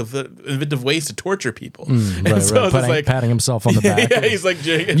 They think of inventive ways to torture people. Patting himself on the back. Yeah, he's like,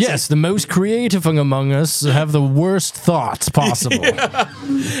 yes, the most creative among us have the worst thoughts possible.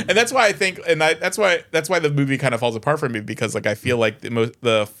 And that's why I think, that's why the movie kind of falls apart for me, because like I feel like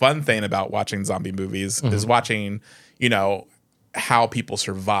the fun thing about watching zombie movies is watching, how people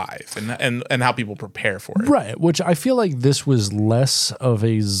survive and how people prepare for it. Right, which I feel like this was less of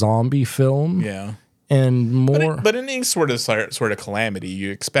a zombie film. Yeah. And more, but in any sort of calamity,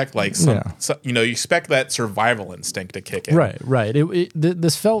 you expect like you expect that survival instinct to kick in. Right.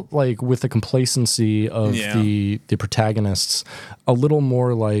 This felt like, with the complacency of the protagonists, a little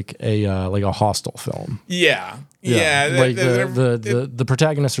more like a Hostel film. Yeah. Like the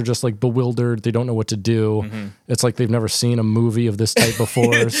protagonists are just like bewildered. They don't know what to do. It's like they've never seen a movie of this type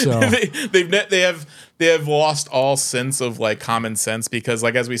before. So they have lost all sense of like common sense, because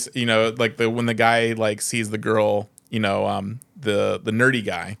like, as we like when the guy like sees the girl, the nerdy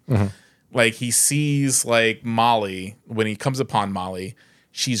guy, like he sees like Molly, when he comes upon Molly,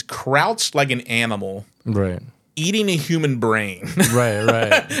 she's crouched like an animal. Right. Eating a human brain.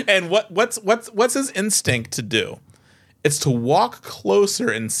 Right. And what's his instinct to do? It's to walk closer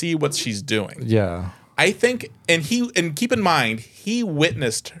and see what she's doing. Yeah. I think, and keep in mind, he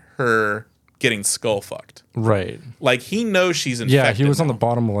witnessed her getting skull fucked. Right. Like, he knows she's infected. Yeah, he was on the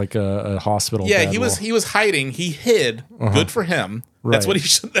bottom of like a hospital. Yeah, bed. He was hiding. He hid. Good for him. Right. That's what he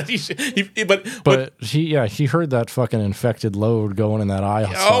should. But he heard that fucking infected load going in that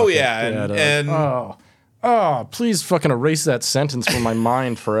eye. Oh yeah, Oh, please fucking erase that sentence from my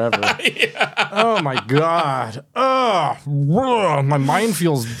mind forever. Oh, my God. Oh, my mind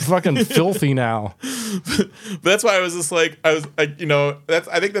feels fucking filthy now. But that's why I was just like, I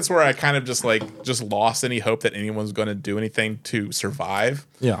think that's where I kind of just lost any hope that anyone's going to do anything to survive.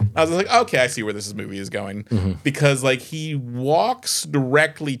 Yeah. I was like, okay, I see where this movie is going. Because like he walks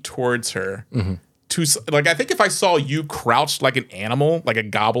directly towards her. Like, I think if I saw you crouched like an animal, like a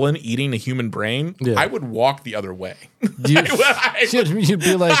goblin eating a human brain, I would walk the other way. You'd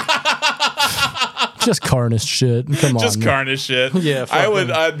be like, just carnage shit. Come on. Just carnage shit. Yeah.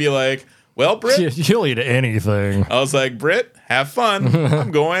 I'd be like, well, Britt. You'll eat anything. I was like, Britt, have fun.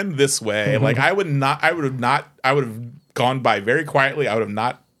 I'm going this way. Like, I would have gone by very quietly. I would have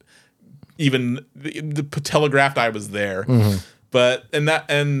not even telegraphed I was there. But,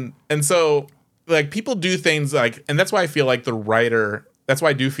 and so, like, people do things like, and that's why I feel like the writer,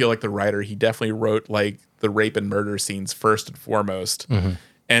 he definitely wrote like the rape and murder scenes first and foremost,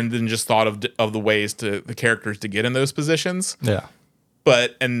 and then just thought of the ways to the characters to get in those positions. Yeah.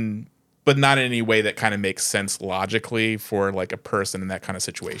 But not in any way that kind of makes sense logically for like a person in that kind of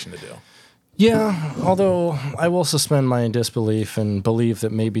situation to do. Yeah, although I will suspend my disbelief and believe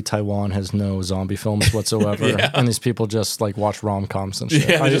that maybe Taiwan has no zombie films whatsoever, and these people just like watch rom-coms and shit.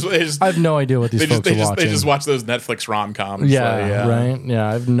 Yeah, I have no idea what these folks are watching. They just watch those Netflix rom-coms. Yeah, right? Yeah,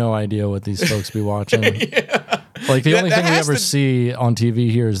 I have no idea what these folks be watching. Like, the only thing we ever see on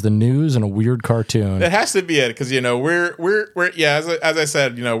TV here is the news and a weird cartoon. That has to be it, because, we're as I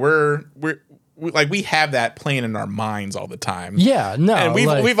said, we have that playing in our minds all the time. Yeah, no. And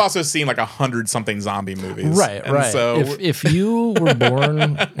we've also seen like 100-something zombie movies. Right. So if you were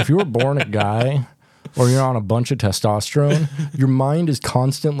born a guy, or you're on a bunch of testosterone, your mind is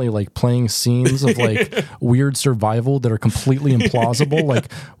constantly like playing scenes of like weird survival that are completely implausible.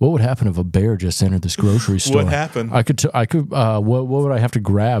 Like, what would happen if a bear just entered this grocery store? What happened? What would I have to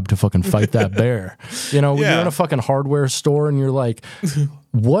grab to fucking fight that bear? You're in a fucking hardware store and you're like,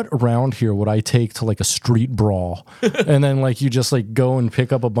 what around here would I take to like a street brawl? And then like you just like go and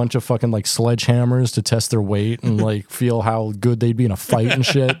pick up a bunch of fucking like sledgehammers to test their weight and like feel how good they'd be in a fight and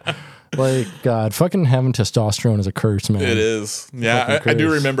shit. Like, God, fucking having testosterone is a curse, man. It is. Yeah, I do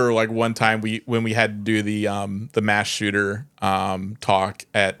remember like one time when we had to do the mass shooter talk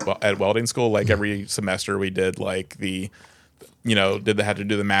at welding school. Like every semester we did like had to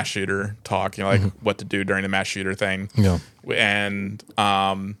do the mass shooter talk. You know, like what to do during the mass shooter thing. Yeah. And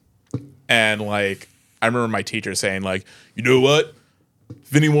like I remember my teacher saying like, you know what?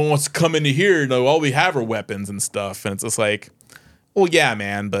 If anyone wants to come into here, all we have are weapons and stuff. And it's just like, well, yeah,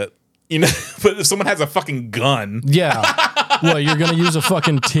 man, but. But if someone has a fucking gun, what, you're gonna use a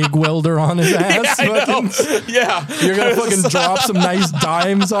fucking TIG welder on his ass? You're gonna fucking drop some nice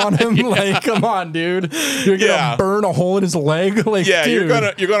dimes on him. Like, come on, dude, you're gonna burn a hole in his leg. Like, dude.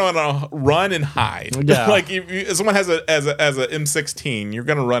 you're gonna run and hide. Like if someone has a M16, you're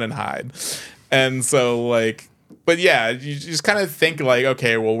gonna run and hide. And so like, but yeah, you just kind of think like,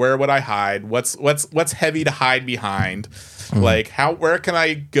 okay, well, where would I hide? What's heavy to hide behind? Like where can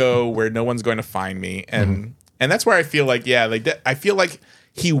I go where no one's going to find me? And that's where I feel like, I feel like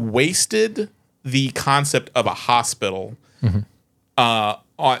he wasted the concept of a hospital,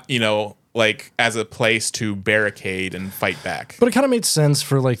 on, like as a place to barricade and fight back. But it kind of made sense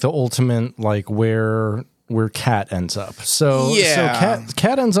for like the ultimate, like where Kat ends up. So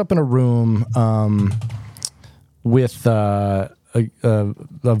Kat ends up in a room, with, a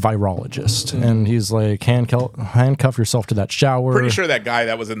virologist, and he's like, handcuff yourself to that shower. Pretty sure that guy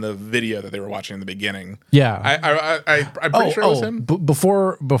that was in the video that they were watching in the beginning. Yeah, I'm pretty sure it was him.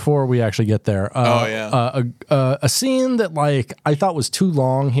 Before we actually get there, a scene that like I thought was too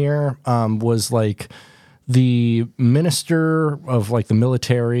long here was like the minister of like the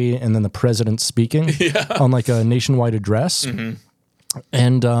military and then the president speaking on like a nationwide address,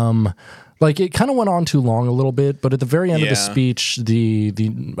 and like it kind of went on too long a little bit, but at the very end of the speech, the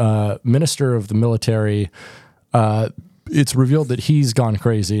minister of the military, it's revealed that he's gone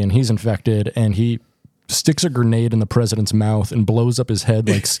crazy and he's infected, and he sticks a grenade in the president's mouth and blows up his head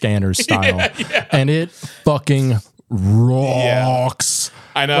like Scanner style, and it fucking rocks.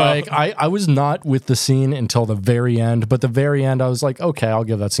 I know. Like I was not with the scene until the very end, but the very end I was like, okay, I'll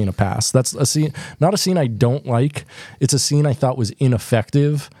give that scene a pass. That's a scene, not a scene I don't like. It's a scene I thought was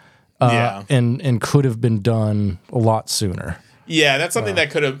ineffective. And could have been done a lot sooner. Yeah, that's something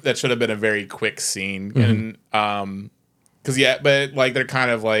that should have been a very quick scene. And but like they're kind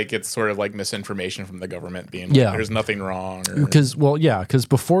of like, it's sort of like misinformation from the government being like, there's nothing wrong. Because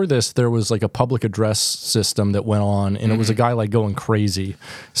before this there was like a public address system that went on, and it was a guy like going crazy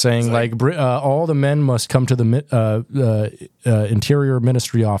saying like all the men must come to the Interior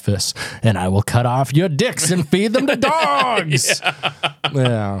Ministry office, and I will cut off your dicks and feed them to dogs.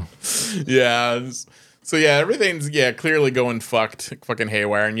 So everything's clearly going fucking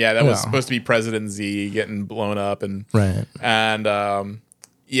haywire, and that was supposed to be President Z getting blown up, and and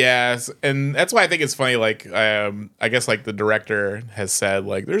that's why I think it's funny. Like I guess like the director has said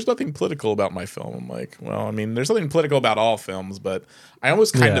like there's nothing political about my film. I'm like, well, I mean, there's something political about all films, but I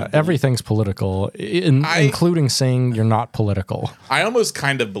almost kind of everything's political, including saying you're not political. I almost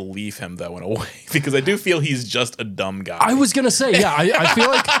kind of believe him though in a way, because I do feel he's just a dumb guy. I was gonna say,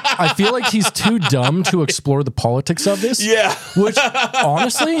 I feel like he's too dumb to explore the politics of this. Yeah, which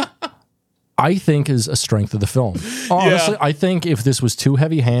honestly, I think is a strength of the film. Honestly, I think if this was too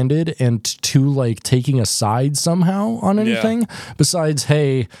heavy-handed and too like taking a side somehow on anything besides,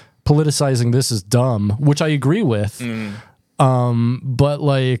 hey, politicizing this is dumb, which I agree with. But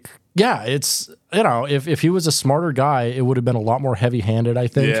like, it's, if he was a smarter guy, it would have been a lot more heavy-handed, I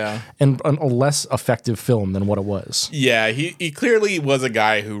think, and a less effective film than what it was. Yeah, he clearly was a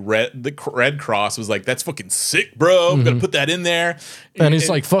guy who read the Red Cross, was like, that's fucking sick, bro. I'm gonna put that in there. And he's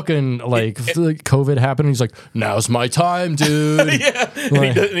like fucking like COVID happened. He's like, now's my time, dude.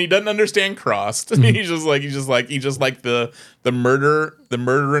 And he doesn't understand Crossed. He's just like the murder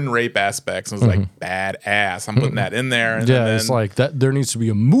and rape aspects. And was like, badass. I'm putting that in there. And then, it's like that. There needs to be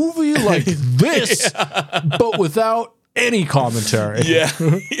a movie like this, but without any commentary.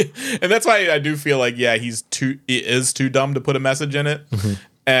 And that's why I do feel like he is too dumb to put a message in it,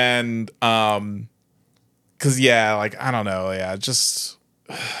 and because like I don't know, just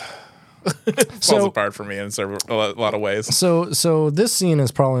falls apart for me in a lot of ways. So this scene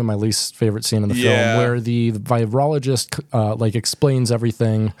is probably my least favorite scene in the film, where the virologist like explains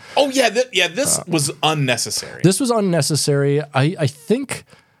everything. Oh this was unnecessary. This was unnecessary. I think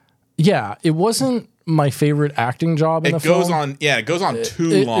Yeah, it wasn't my favorite acting job in the film. It goes on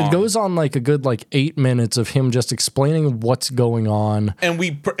too long. It goes on like a good 8 minutes of him just explaining what's going on. And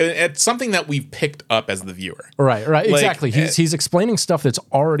it's something that we've picked up as the viewer. Right, exactly. He's explaining stuff that's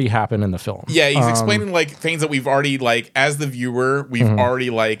already happened in the film. Yeah, he's explaining things that we've already as the viewer, we've already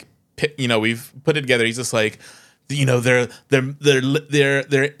we've put it together. He's just like, their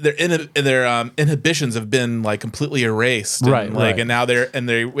inhibitions have been completely erased, and, and now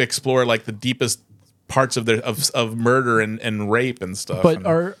they explore the deepest parts of of murder and rape and stuff. But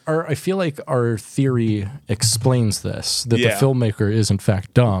I feel like our theory explains this, that the filmmaker is in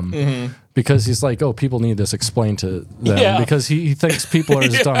fact dumb, because he's like, oh, people need this explained to them, because he thinks people are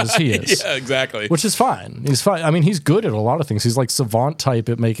as dumb as he is. Yeah, exactly. Which is fine. He's fine. I mean, he's good at a lot of things. He's savant type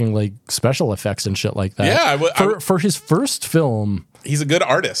at making special effects and shit like that. Yeah, for his first film, he's a good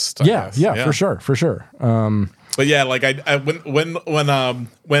artist. Yeah, for sure. But yeah,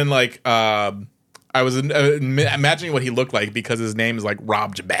 I was imagining what he looked like, because his name is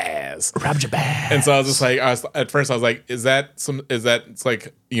Rob Jabaz. And so I was just at first I was like, it's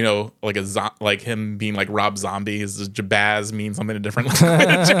him being Rob Zombie? Does Jabaz mean something different? Does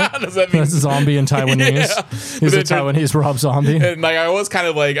that mean that's zombie in Taiwanese? Yeah. He's a Taiwanese Rob Zombie. And I was kind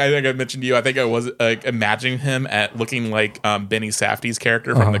of I think I mentioned to you, I think I was imagining him at looking like Benny Safdie's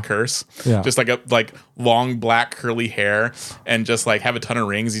character from The Curse. Yeah. Just a long black curly hair, and just have a ton of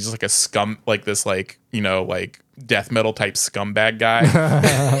rings. He's just a scum, this death metal type scumbag guy.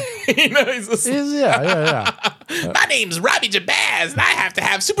 He's just, yeah. My name's Robbie Jabaz, and I have to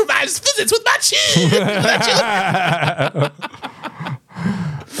have supervised visits with my children.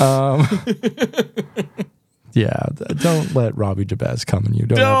 Yeah, don't let Robbie Jabaz come in you.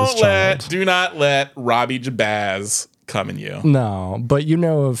 Don't have his child. Do not let Robbie Jabaz come in you. No, but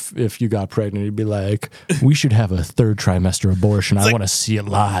if you got pregnant, you'd be like, we should have a 3rd trimester abortion. I want to see it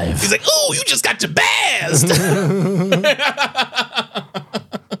live. He's like, oh, you just got Jabazed.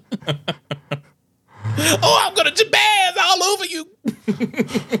 Oh, I'm gonna Jabaz all over you.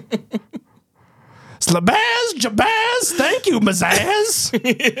 Slabaz, Jabaz, thank you, Mazaz.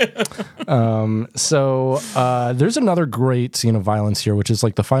 So there's another great scene of violence here, which is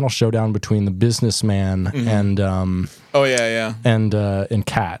the final showdown between the businessman and and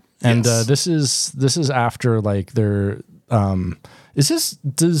Kat. And this is after they're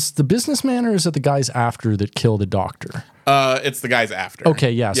does the businessman, or is it the guys after that kill the doctor? It's the guys after.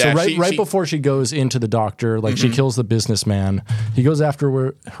 Okay, yeah. So right before she goes into the doctor, she kills the businessman. He goes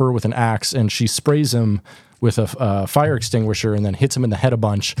after her with an axe, and she sprays him with a fire extinguisher, and then hits him in the head a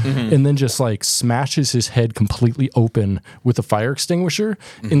bunch, and then just smashes his head completely open with a fire extinguisher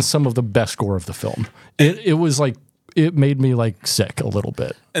in some of the best gore of the film. It was it made me sick a little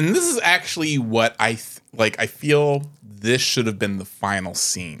bit. And this is actually what I feel this should have been the final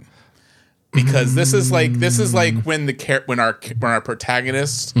scene. Because this is when our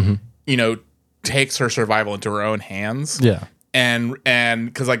protagonist, takes her survival into her own hands. Yeah. And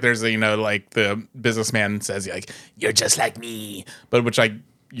because there's the businessman says you're just like me, but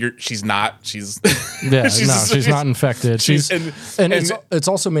she's not. She's she's not infected. It's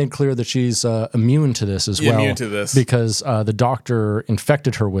also made clear that she's immune to this as well. Immune to this because the doctor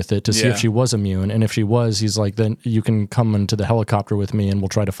infected her with it to see if she was immune, and if she was, he's like, then you can come into the helicopter with me, and we'll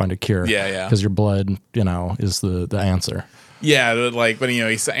try to find a cure. Yeah. Because your blood, is the answer. Yeah, but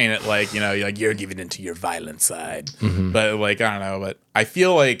he's saying it you're giving into your violent side, but I don't know, but I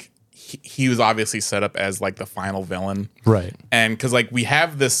feel he was obviously set up as the final villain, right? And because we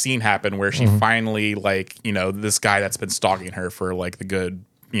have this scene happen where she finally this guy that's been stalking her for the good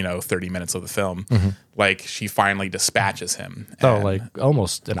 30 minutes of the film, she finally dispatches him.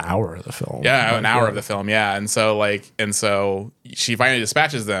 Almost an hour of the film. Yeah, an hour of the film. Yeah, and so she finally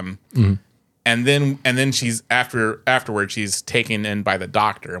dispatches them. And then she's afterwards she's taken in by the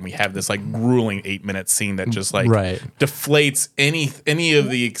doctor, and we have this grueling 8-minute scene that just deflates any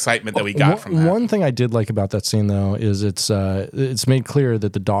of the excitement that we got from that. One thing I did like about that scene though is it's made clear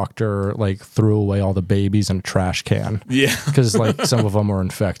that the doctor threw away all the babies in a trash can. Yeah, because some of them were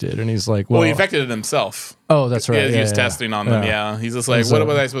infected, and he's like, well, he infected it himself. Oh, that's right. Yeah, he was testing on them. Yeah, he's just like, what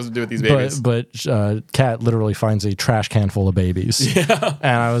was I supposed to do with these babies? But Kat literally finds a trash can full of babies. Yeah,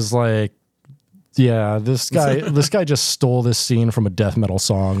 and I was like, yeah, this guy just stole this scene from a death metal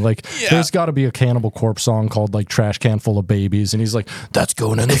song. There's got to be a Cannibal Corpse song called Trash Can Full of Babies, and he's like, that's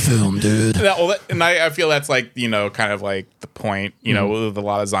going in the film, dude. And I feel that's kind of the point, with a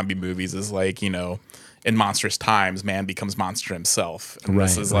lot of zombie movies is in monstrous times, man becomes monster himself. And Right,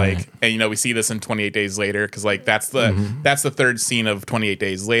 this is right. like, and you know, we see this in 28 Days Later, because like that's the third scene of 28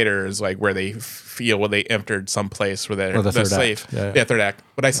 Days Later, is like where they feel they entered some place where they're the third safe. act. Yeah. Third act.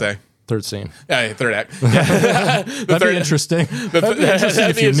 What'd I say? Third scene. Yeah, third act. Yeah. That'd be interesting. That'd be interesting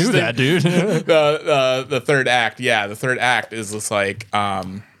if you knew that, dude. The third act, yeah, the third act is just like,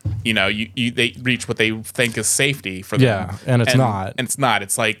 you know, they reach what they think is safety for them. Yeah, and it's not. And it's not.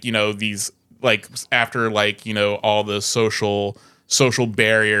 It's like, you know, these, like, after, like, you know, all the social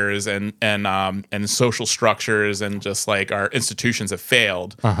barriers and social structures and just like our institutions have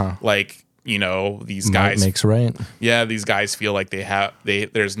failed. Like, you know, these guys Might makes right. Yeah, these guys feel like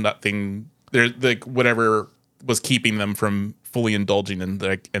there's nothing, there's like whatever was keeping them from fully indulging in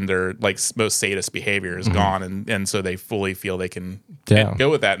their like most sadist behavior is gone, and so they fully feel they can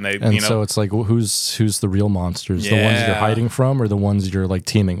go with that, and they, And you know, so it's like, well, who's the real monsters? The ones you're hiding from, or the ones you're like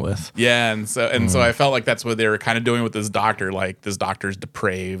teaming with? yeah, and so I felt like that's what they were kind of doing with this doctor. Like, this doctor's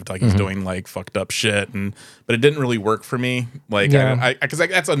depraved, like he's doing like fucked up shit, but it didn't really work for me. Like, because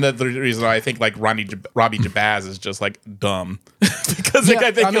like that's another reason why I think like Robbie Jabaz is just like dumb, because like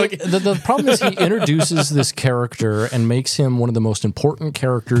I think mean, like the problem is he introduces this character and makes him one of the most important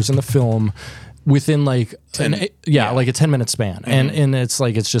characters in the film within like like a 10-minute span. And it's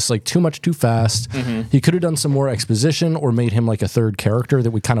like, it's just like too much too fast. He could have done some more exposition or made him like a third character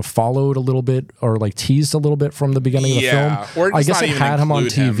that we kind of followed a little bit or like teased a little bit from the beginning of the film. Or I just guess not it even had him on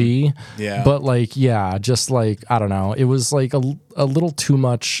include TV. him. Yeah. But like, just like, I don't know. It was like a little too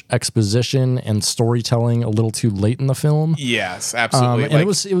much exposition and storytelling a little too late in the film. Yes, absolutely. And it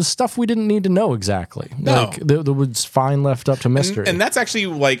was stuff we didn't need to know exactly. No. Like there was fine left up to mystery. And that's actually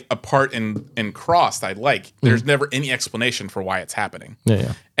like a part in Crossed I like. There's never any explanation for why it's happening.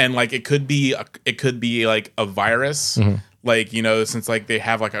 Yeah. And like it could be like a virus. Like, you know, since like they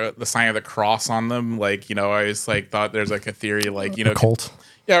have like the sign of the cross on them. Like, you know, I just like thought there's like a theory like, you know, cult.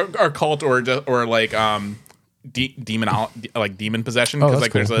 Yeah, or cult or like demon possession, because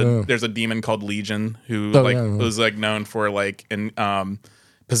like cool. there's a demon called Legion who was like known for like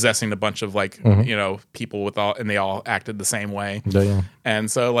possessing a bunch of like you know, people with all, and they all acted the same way.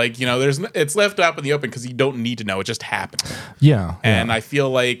 And so like, you know, it's left up in the open because you don't need to know, it just happened. And I feel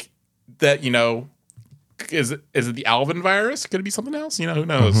like that, you know, is it the Alvin virus? Could it be something else? You know, who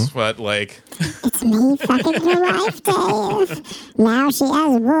knows? But like, it's me fucking your wife, Dave. Now she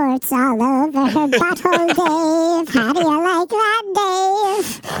has warts all over her butthole, Dave. How do you like that,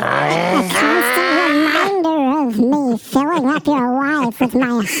 Dave? A constant reminder of me filling up your wife with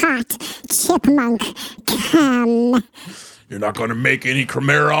my hot chipmunk cum. you're not going to make any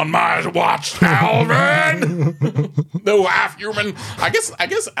Chimera on my watch, Alvin. No half human. I guess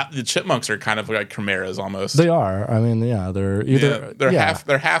the chipmunks are kind of like chimeras almost. They are. I mean, they're either they're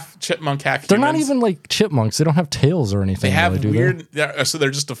half chipmunk, half humans. They're not even like chipmunks. They don't have tails or anything. They have really, weird. So they're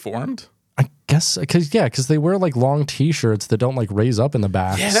just deformed. I guess because they wear like long T-shirts that don't like raise up in the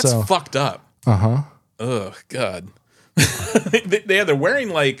back. Yeah, that's fucked up. Oh God. They're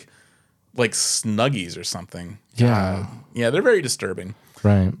wearing like Snuggies or something. Yeah. Yeah, they're very disturbing.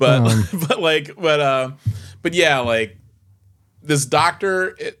 Right. But but yeah, like this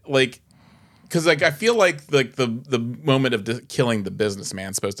doctor, because like I feel like the moment of killing the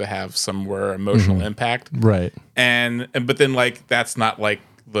businessman is supposed to have some more emotional impact. Right. But then like that's not like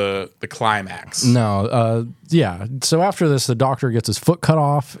the climax. No. So after this, the doctor gets his foot cut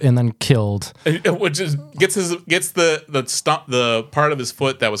off and then killed, which is gets the part of his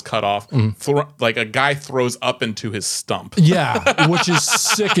foot that was cut off. Like a guy throws up into his stump. Yeah, which is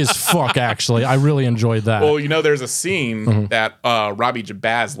sick as fuck. Actually, I really enjoyed that. Well, you know, there's a scene that Robbie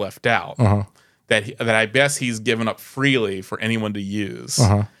Jabaz left out that I guess he's given up freely for anyone to use.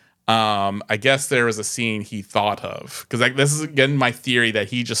 I guess there was a scene he thought of, because like this is again my theory that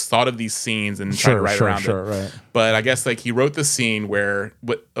he just thought of these scenes and tried to write around it. Right. But I guess like he wrote the scene where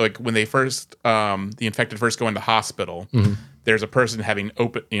when they first the infected first go into hospital, there's a person having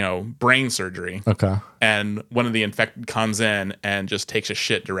brain surgery. Okay. And one of the infected comes in and just takes a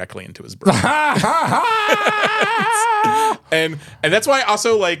shit directly into his brain. and that's why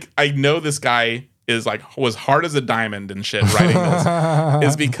also like I know this guy was hard as a diamond and shit writing this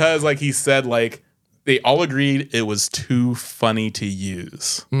is because like he said like they all agreed it was too funny to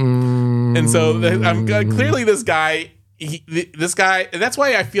use. And so clearly this guy that's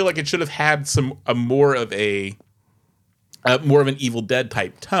why I feel like it should have had more of an Evil Dead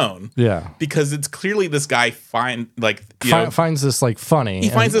type tone. Yeah. Because it's clearly this guy finds this like funny. He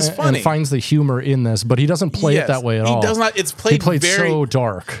finds this funny. And finds the humor in this, but he doesn't play it that way at all. He does not. It's played so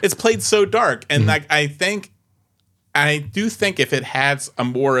dark. It's played so dark. And like I do think if it had a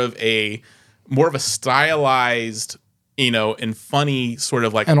more of a more of a stylized, and funny sort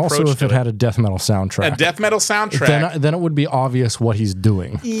of like and approach also if to it had a death metal soundtrack. A death metal soundtrack. Then it would be obvious what he's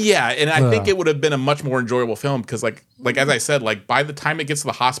doing. Yeah, and I think it would have been a much more enjoyable film because like as I said, like by the time it gets to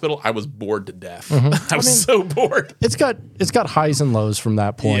the hospital, I was bored to death. I was so bored. It's got highs and lows from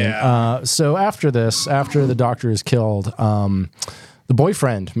that point. Yeah. So after the doctor is killed, the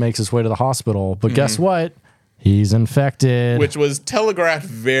boyfriend makes his way to the hospital, but guess what? He's infected, which was telegraphed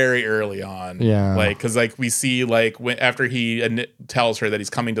very early on. Yeah, like because like we see like after he tells her that he's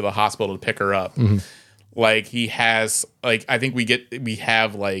coming to the hospital to pick her up, like he has like I think we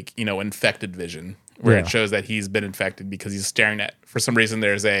have like infected vision where it shows that he's been infected because he's staring at, for some reason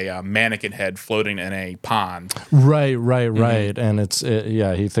there's a mannequin head floating in a pond. Right, and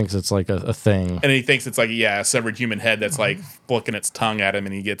he thinks it's like a thing, and he thinks it's like a severed human head that's like flicking its tongue at him,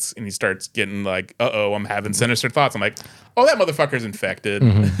 and he starts getting like, I'm having sinister thoughts. I'm like, oh, that motherfucker's infected.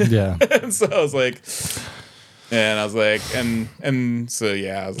 Yeah. And so I was like, that's why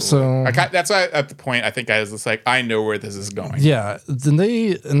at the point I think I was just like, I know where this is going. Yeah, then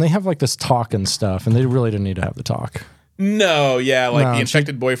they have like this talk and stuff, and they really didn't need to have the talk. No, the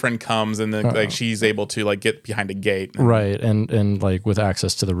infected boyfriend comes and then like she's able to like get behind a gate, right, and like with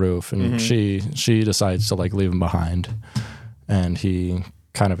access to the roof, and she decides to like leave him behind, and he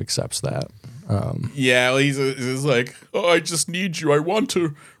kind of accepts that. He's like, I just need you. I want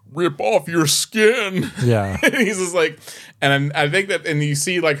to rip off your skin. Yeah. And he's just like, and I think that, and you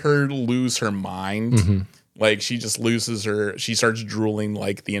see like her lose her mind. Like she just loses she starts drooling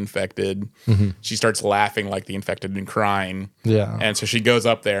like the infected. She starts laughing like the infected and crying. Yeah. And so she goes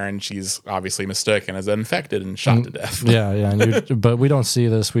up there and she's obviously mistaken as infected and shot to death. Yeah. But we don't see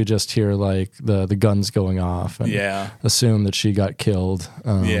this. We just hear like the guns going off and assume that she got killed.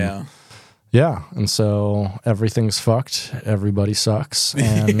 Yeah, and so everything's fucked. Everybody sucks,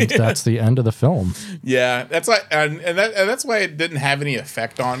 and that's the end of the film. Yeah, that's why, and that's why it didn't have any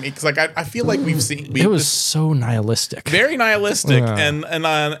effect on me because, like, I feel like it was so nihilistic, very nihilistic,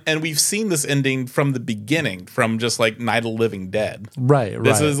 and we've seen this ending from the beginning, from just like Night of the Living Dead. Right.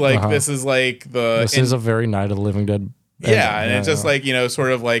 This is like this is a very Night of the Living Dead. And it's just like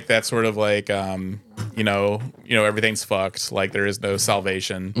sort of like that, sort of like everything's fucked. Like there is no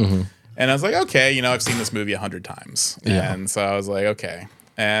salvation. And I was like, okay, I've seen this movie 100 times. Yeah. And so I was like, okay.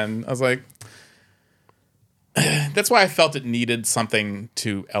 And I was like, that's why I felt it needed something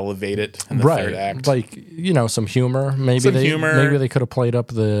to elevate it in the third act. Like, some humor. Maybe they could have played up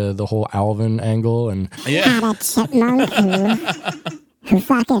the whole Alvin angle and Had a chipmunk who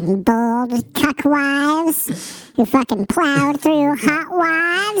fucking bowled cuckwives, who fucking plowed through hot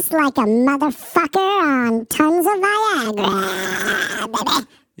wives like a motherfucker on tons of Viagra, baby.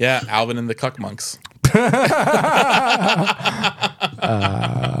 Yeah, Alvin and the Cuckmunks.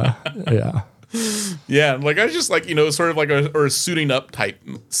 Yeah, like I was just like, sort of like a suiting up type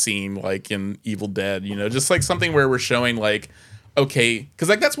scene like in Evil Dead, just like something where we're showing like, okay, because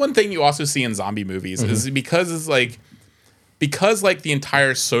like that's one thing you also see in zombie movies is because the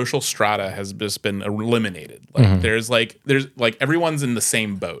entire social strata has just been eliminated. Like there's like everyone's in the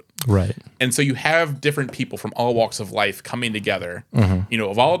same boat. Right. And so you have different people from all walks of life coming together,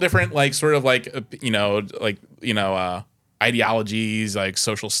 of all different like sort of like ideologies, like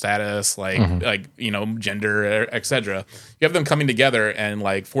social status, like gender, etc. You have them coming together and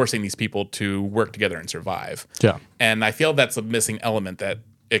like forcing these people to work together and survive. Yeah. And I feel that's a missing element that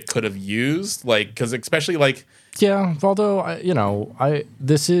it could have used, like because especially like. Yeah, although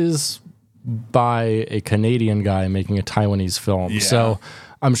this is by a Canadian guy making a Taiwanese film, so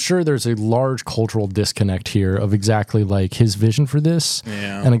I'm sure there's a large cultural disconnect here of exactly like his vision for this,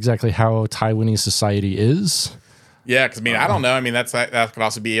 and exactly how Taiwanese society is. Yeah, because I don't know. That could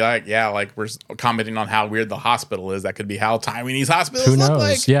also be like, like we're commenting on how weird the hospital is. That could be how Taiwanese hospitals Who knows? look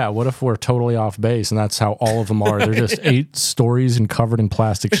like. Yeah, what if we're totally off base and that's how all of them are? They're just 8 stories and covered in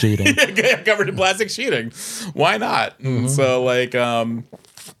plastic sheeting. Covered in plastic sheeting. Why not? So like, but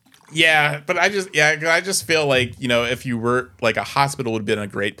I just feel like if you were like a hospital would have been a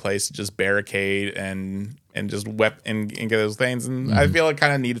great place to just barricade and just and get those things. And I feel it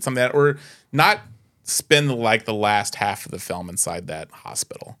kind of needed something that, or not spend like the last half of the film inside that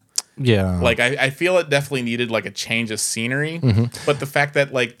hospital. Yeah. Like I feel it definitely needed like a change of scenery, but the fact that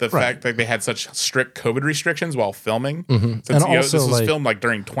fact that they had such strict COVID restrictions while filming, since and also, this was filmed like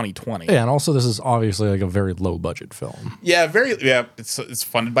during 2020. Yeah, and also this is obviously like a very low budget film. Yeah, it's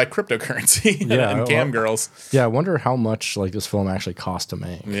funded by cryptocurrency and cam girls. Yeah, I wonder how much like this film actually cost to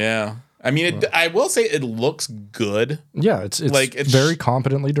make. Yeah. I will say it looks good. Yeah, it's very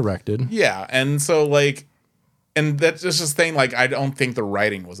competently directed. Yeah, and so like and that's just this thing. Like, I don't think the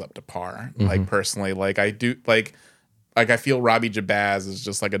writing was up to par. Like, personally, like I do, like I feel Robbie Jabaz is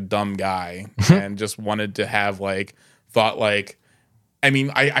just like a dumb guy and just wanted to have like thought like. I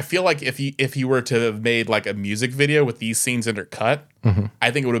mean, I feel like if he were to have made like a music video with these scenes intercut, I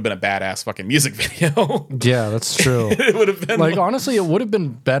think it would have been a badass fucking music video. Yeah, that's true. It would have been like honestly, it would have been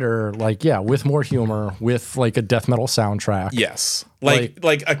better. Like with more humor, with like a death metal soundtrack. Yes, like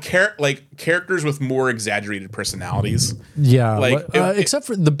characters with more exaggerated personalities. Yeah, except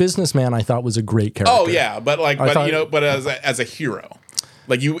for the businessman, I thought was a great character. Oh yeah, but as a hero.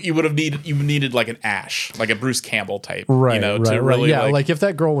 Like you would have needed like an Ash, like a Bruce Campbell type, right? To really, yeah. Like if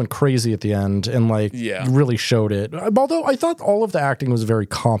that girl went crazy at the end and really showed it. Although I thought all of the acting was very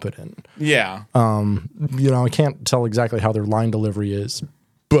competent. Yeah. I can't tell exactly how their line delivery is,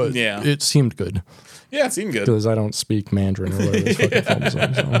 but it seemed good. Yeah, it seemed good because I don't speak Mandarin or whatever this fucking film's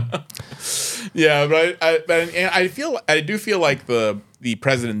on. So. Yeah, but I do feel like the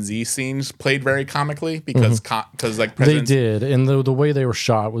President Z scenes played very comically because like they did, and the way they were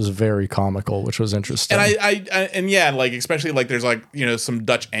shot was very comical, which was interesting. And like especially like there's like some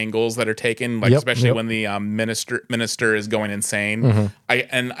Dutch angles that are taken, like especially when the minister is going insane.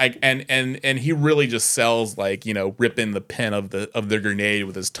 And he really just sells like ripping the pin of the grenade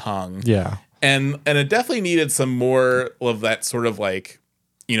with his tongue. Yeah. And it definitely needed some more of that sort of like,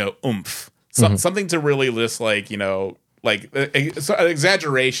 oomph. Something to really just like, like an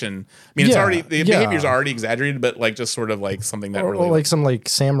exaggeration. I mean, it's already the behavior's already exaggerated, but like just sort of like something that really like some like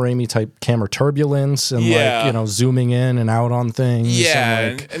Sam Raimi type camera turbulence and like zooming in and out on things.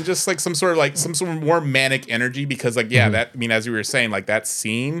 Yeah, and just like some sort of more manic energy because like that as you were saying, like that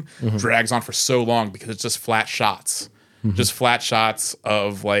scene drags on for so long because it's just flat shots. Just flat shots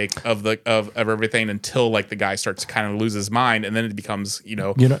of like of everything until like the guy starts to kind of lose his mind, and then it becomes you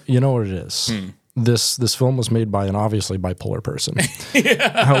know what it is. This film was made by an obviously bipolar person.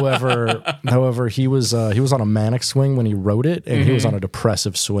 However, he was on a manic swing when he wrote it, and he was on a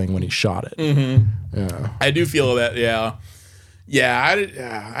depressive swing when he shot it. Yeah, I do feel that.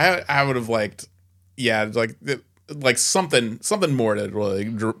 I would have liked like something more to really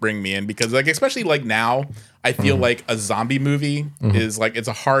bring me in because like especially like now I feel like a zombie movie is like it's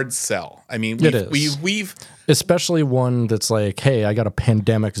a hard sell. I mean, we've especially one that's like, hey, I got a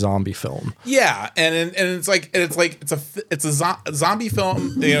pandemic zombie film. Yeah, and it's a zombie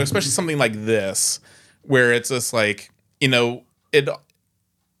film, especially something like this where it's just like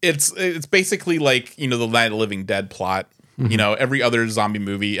it's basically like the Night of the Living Dead plot. Every other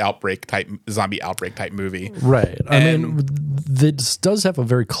zombie outbreak type movie. Right. I mean, this does have a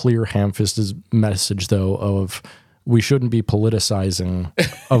very clear ham-fisted message, though, of we shouldn't be politicizing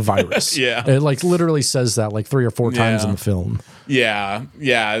a virus. Yeah. It like literally says that like 3 or 4 times in the film. Yeah.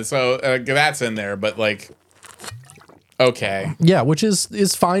 Yeah. So that's in there, but like, okay. Yeah, which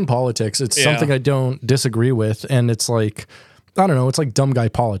is fine politics. It's something I don't disagree with. And it's like, I don't know. It's like dumb guy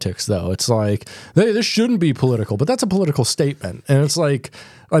politics, though. It's like, hey, this shouldn't be political, but that's a political statement. And it's like,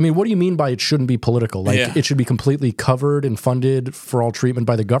 I mean, what do you mean by it shouldn't be political? Like, it should be completely covered and funded for all treatment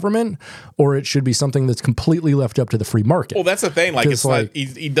by the government, or it should be something that's completely left up to the free market? Well, that's the thing. Like, it's like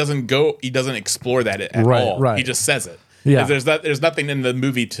he doesn't explore that at all. Right. He just says it. Yeah. There's nothing in the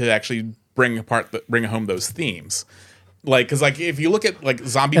movie to actually bring home those themes. Like, because like if you look at like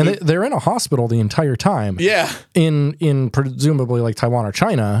zombie, and they're in a hospital the entire time. Yeah, in presumably like Taiwan or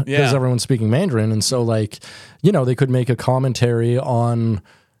China, because everyone's speaking Mandarin, and so like they could make a commentary on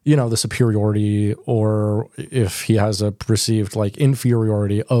the superiority or if he has a perceived like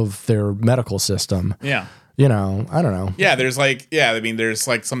inferiority of their medical system. Yeah. I don't know. Yeah, there's like there's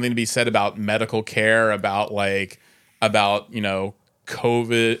like something to be said about medical care, about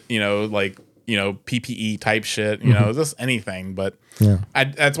COVID, like. PPE type shit, just anything. But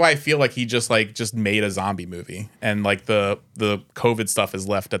that's why I feel like he just made a zombie movie, and like the COVID stuff is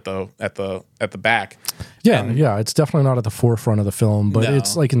left at the back. Yeah, it's definitely not at the forefront of the film, but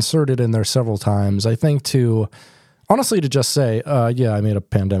it's like inserted in there several times. I think to just say, I made a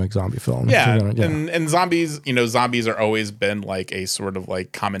pandemic zombie film. Yeah, and zombies, zombies are always been like a sort of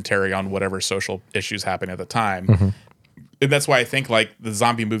like commentary on whatever social issues happen at the time. And that's why I think like the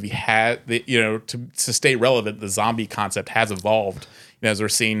zombie movie had to stay relevant, the zombie concept has evolved as we're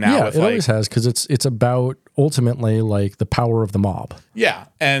seeing now. Yeah, it always has, because it's about ultimately like the power of the mob. Yeah,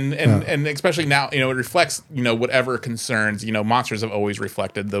 and especially now it reflects whatever concerns monsters have always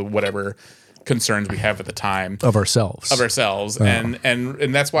reflected the whatever concerns we have at the time of ourselves, and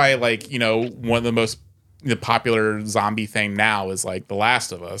that's why like one of the most popular zombie thing now is like The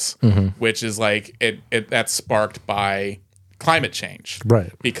Last of Us, which is like it that's sparked by climate change,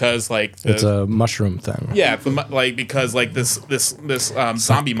 Right. because like It's a mushroom thing. yeah, because like this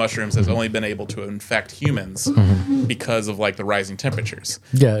zombie mushrooms has only been able to infect humans because of like the rising temperatures.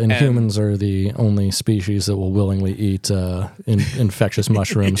 Yeah, and humans are the only species that will willingly eat infectious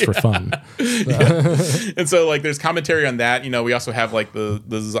mushrooms for fun. And so like there's commentary on that. You know, we also have like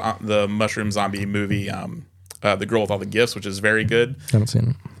the mushroom zombie movie, The Girl with All the Gifts, which is very good. Haven't seen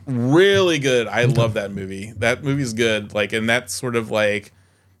it. Really good. I love that movie. That movie's good. Like, and that's sort of like,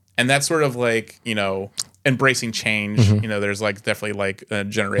 you know, embracing change. You know, there's like definitely like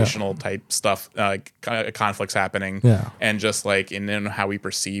generational type stuff, like conflicts happening. Yeah. And just like in how we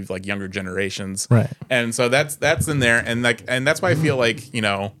perceive like younger generations. Right. And so that's in there. And like, and that's why I feel like, you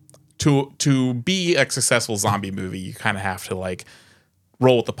know, to be a successful zombie movie, you kind of have to like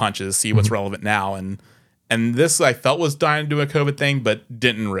roll with the punches, see what's relevant now. And this I felt was trying to do a COVID thing, but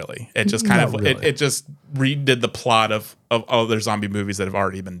didn't really. It just kind of really. it just redid the plot of other zombie movies that have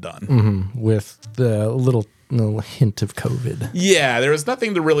already been done. With the little hint of COVID. Yeah, there was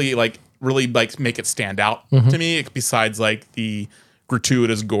nothing to really make it stand out to me besides like the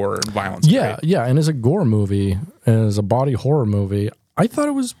gratuitous gore and violence. Yeah, yeah. And as a gore movie, and as a body horror movie, I thought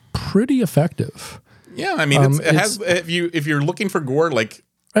it was pretty effective. Yeah, I mean, it has if you're looking for gore, like.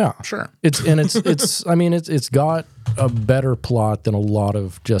 Yeah, Sure. It's I mean it's got a better plot than a lot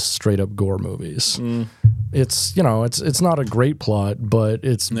of just straight up gore movies. It's, you know, it's not a great plot, but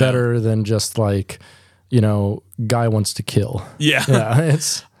it's better than just like, you know, guy wants to kill. Yeah.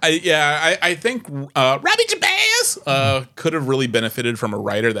 Yeah, I think Robbie Jabaz could have really benefited from a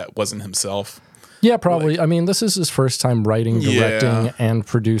writer that wasn't himself. yeah, probably. I mean, this is his first time writing, directing, and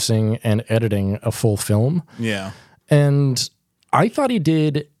producing and editing a full film. Yeah. And I thought he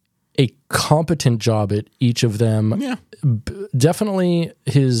did a competent job at each of them. Yeah. Definitely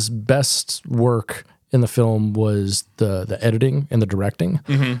his best work in the film was the editing and the directing.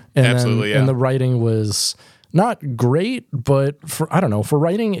 And Absolutely, And the writing was not great, but for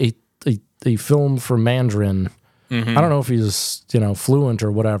writing a film for Mandarin, I don't know if he's, you know, fluent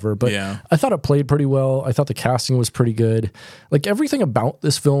or whatever, but I thought it played pretty well. I thought the casting was pretty good. Like everything about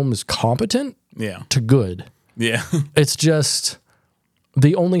this film is competent to good. Yeah. It's just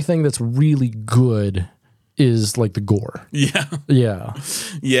the only thing that's really good is like the gore. Yeah. Yeah.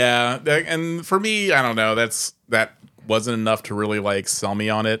 Yeah. And for me, I don't know, that wasn't enough to really like sell me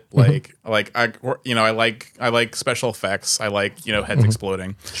on it. Like I like special effects. I like, you know, heads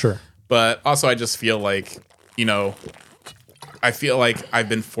exploding. Sure. But also I just feel like, you know, I feel like I've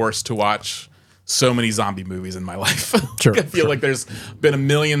been forced to watch so many zombie movies in my life. Sure. I feel like there's been a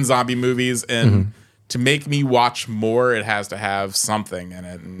million zombie movies, and to make me watch more, it has to have something in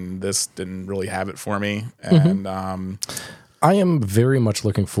it, and this didn't really have it for me. And I am very much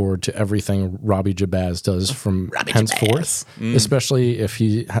looking forward to everything Robbie Jabaz does from henceforth, especially if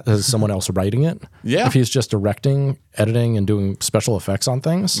he has someone else writing it. Yeah. If he's just directing, editing, and doing special effects on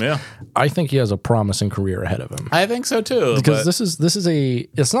things. Yeah. I think he has a promising career ahead of him. I think so too. Because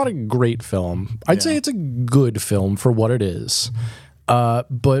it's not a great film. I'd say it's a good film for what it is.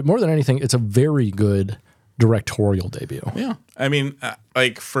 But more than anything, it's a very good directorial debut. Yeah. I mean,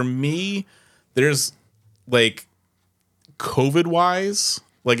 like for me, there's like COVID wise,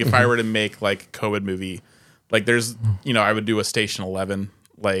 like if I were to make like a COVID movie, like there's, you know, I would do a Station 11,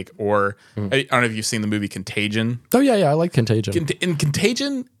 like, or I don't know if you've seen the movie Contagion. Oh yeah, I like Contagion. And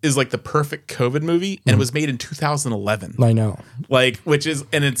Contagion is like the perfect COVID movie, and it was made in 2011. I know, like, which is,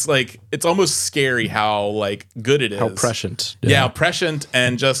 and it's like it's almost scary how like good it is, how prescient, yeah, prescient,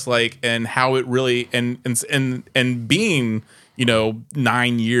 and just like, and how it really, and being, you know,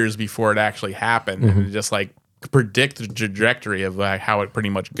 9 years before it actually happened, and just like predict the trajectory of like how it pretty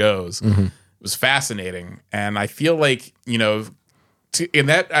much goes. It was fascinating, and I feel like, you know. And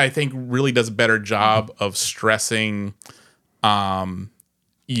that I think really does a better job of stressing,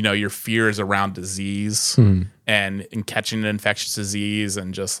 you know, your fears around disease and catching an infectious disease,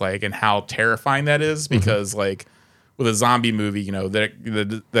 and just like, and how terrifying that is, because like with a zombie movie, you know,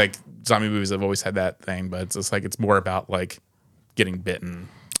 like zombie movies have always had that thing, but it's just like, it's more about like getting bitten.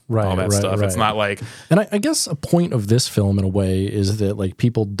 All that stuff. It's not like, and I guess a point of this film in a way is that like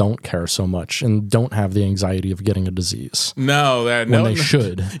people don't care so much and don't have the anxiety of getting a disease. No, they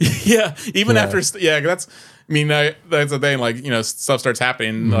should. Yeah, even after, that's, I mean, that's the thing. Like, you know, stuff starts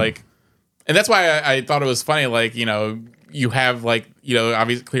happening, like, and that's why I thought it was funny. Like, you know, you have like, you know,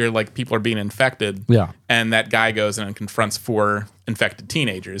 obviously clear like people are being infected. Yeah, and that guy goes in and confronts 4 infected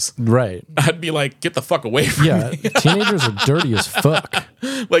teenagers. Right. I'd be like, get the fuck away from me. Teenagers are dirty as fuck.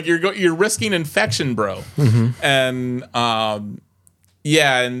 Like you're risking infection, bro. And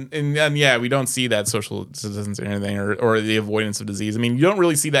Yeah, and yeah, we don't see that social distance or anything, or the avoidance of disease. I mean, you don't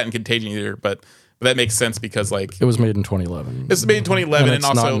really see that in Contagion either, but that makes sense because like it was made in 2011. It's made in 2011, and it's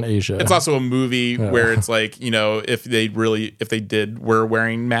also not in Asia. It's also a movie where it's like, you know, if they were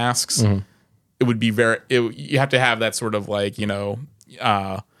wearing masks, it would be you have to have that sort of like, you know, you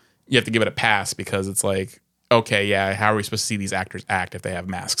have to give it a pass because it's like, okay, yeah, how are we supposed to see these actors act if they have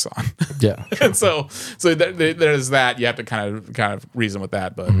masks on? Yeah, and so there's that. You have to kind of reason with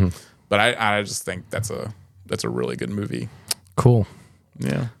that, but I just think that's a really good movie. Cool.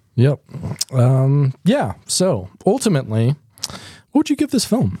 Yeah. Yep. Yeah. So ultimately, what would you give this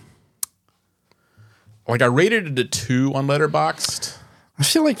film? Like I rated it a 2 on Letterboxd. I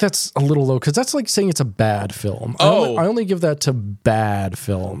feel like that's a little low because that's like saying it's a bad film. Oh. I only give that to bad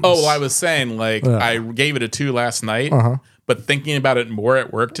films. Oh, well, I was saying like I gave it a 2 last night, but thinking about it more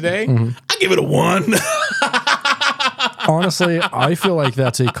at work today, I give it a 1. Honestly, I feel like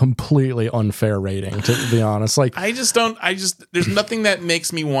that's a completely unfair rating, to be honest. Like, there's nothing that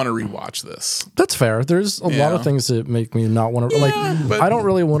makes me want to rewatch this. That's fair. There's a lot of things that make me not want to, I don't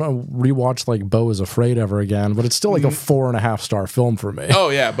really want to rewatch like Beau is Afraid ever again, but it's still like a 4.5 star film for me. Oh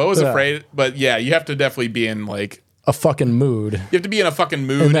yeah, Beau is Afraid, but yeah, you have to definitely be in like a fucking mood. You have to be in a fucking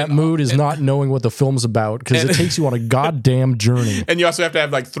mood. And that mood is not knowing what the film's about because it takes you on a goddamn journey. And you also have to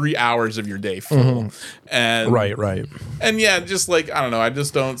have like 3 hours of your day full. And Right. And yeah, just like, I don't know, I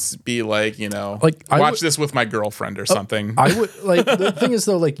just don't be like, you know, like watch this with my girlfriend or something. I would like the thing is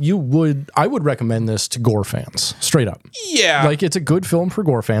though, like I would recommend this to gore fans, straight up. Yeah. Like it's a good film for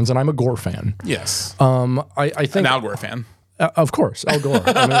gore fans, and I'm a gore fan. Yes. I think an Al Gore fan. Of course, Al Gore.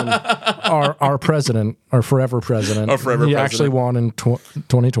 I mean, our president, our forever president. He actually won in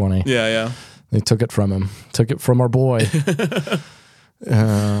 2020. Yeah. They took it from him. Took it from our boy.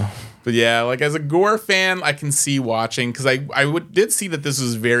 But yeah, like as a Gore fan, I can see watching because I did see that this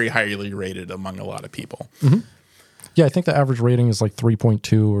was very highly rated among a lot of people. Mm-hmm. Yeah, I think the average rating is like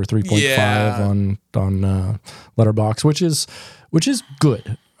 3.2 or 3.5 on Letterboxd, which is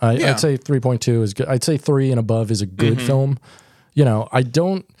good. I'd say 3.2 is good. I'd say 3 and above is a good film. You know,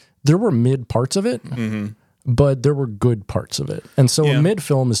 there were mid parts of it, but there were good parts of it. And so a mid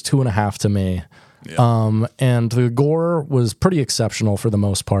film is 2.5 to me. Yeah. And the gore was pretty exceptional for the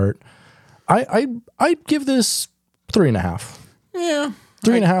most part. I'd give this 3.5. Yeah.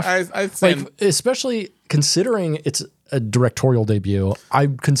 3.5. I'd say like, especially considering it's a directorial debut,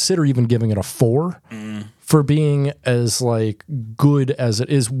 I'd consider even giving it a 4 for being as like good as it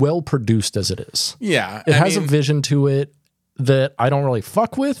is, well produced as it is. Yeah, it has a vision to it that I don't really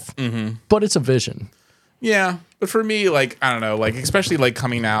fuck with, but it's a vision. Yeah, but for me, like I don't know, like especially like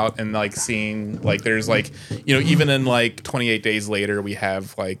coming out and like seeing like there's like, you know, even in like 28 Days Later, we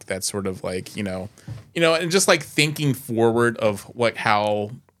have like that sort of like you know, and just like thinking forward of like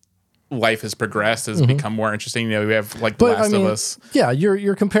how life has progressed has become more interesting. You know, we have like The Last of Us. Yeah,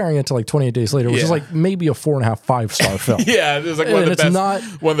 you're comparing it to like 28 Days Later, which is like maybe a 4.5, 5-star film. Yeah, it was like one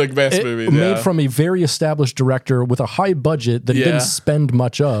of the best movies. Made from a very established director with a high budget that he didn't spend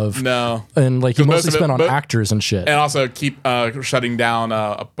much of. No, and like he mostly spent on actors and shit. And also keep shutting down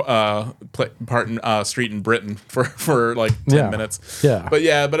street in Britain for like 10 minutes.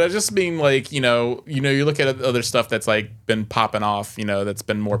 Yeah, but I just mean like you look at other stuff that's like been popping off. You know, that's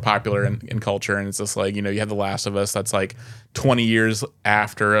been more popular in culture, and it's just like you have The Last of Us that's like 20 years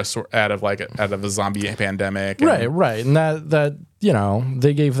after out of a zombie pandemic, and right, and that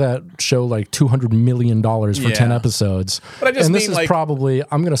they gave that show like $200 million for 10 episodes, but I just and this is probably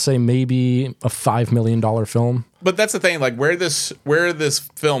I'm gonna say maybe a $5 million film. But that's the thing, like where this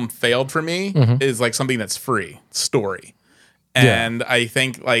film failed for me is like something that's free story. And I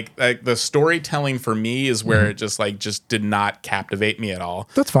think like the storytelling for me is where it just did not captivate me at all.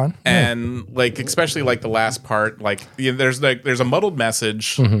 That's fine. And like especially like the last part, like there's a muddled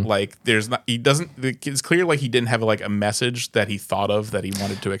message. Like it's clear like he didn't have like a message that he thought of that he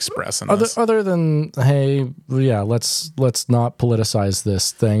wanted to express in this. Other than let's not politicize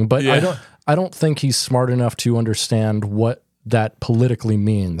this thing. But I don't think he's smart enough to understand what that politically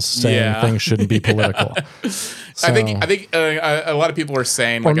means, saying things shouldn't be political. So, I think a lot of people are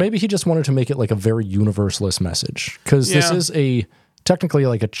saying, or maybe he just wanted to make it like a very universalist message, because this is technically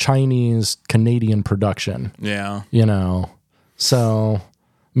like a Chinese Canadian production. Yeah, so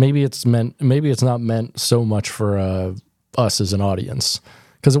maybe it's not meant so much for us as an audience,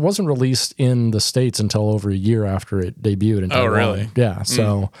 because it wasn't released in the States until over a year after it debuted in Taiwan. Oh, really? Yeah.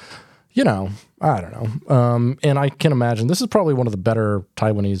 So. I don't know. And I can imagine this is probably one of the better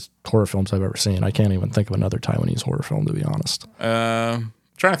Taiwanese horror films I've ever seen. I can't even think of another Taiwanese horror film, to be honest. Trying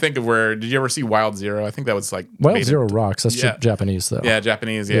trying to think of where. Did you ever see Wild Zero? I think that was like Wild Zero rocks. That's Japanese though. Yeah,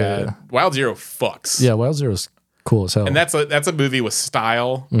 Japanese. Yeah. Wild Zero fucks. Yeah, Wild Zero's cool as hell. And that's a movie with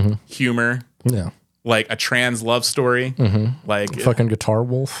style, humor. Yeah. Like a trans love story, like fucking Guitar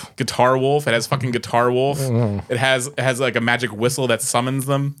Wolf. Guitar Wolf. It has fucking Guitar Wolf. It has like a magic whistle that summons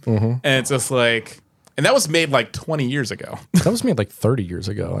them, and it's just like, and that was made like 20 years ago. That was made like 30 years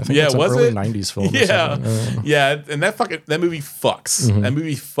ago. I think that's an early 90s film. Yeah, and that movie fucks. That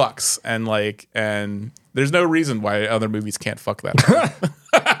movie fucks, and there's no reason why other movies can't fuck that.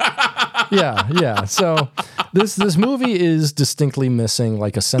 Yeah. So this movie is distinctly missing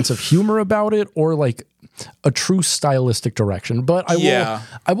like a sense of humor about it, or like a true stylistic direction. But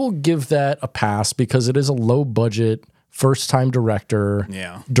I will give that a pass because it is a low budget first time director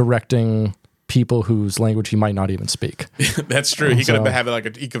directing people whose language he might not even speak. That's true. He could have had like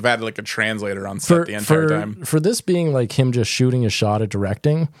a translator on set the entire time. For this being like him just shooting a shot at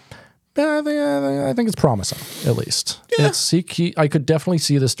directing, I think it's promising, at least. Yeah. I could definitely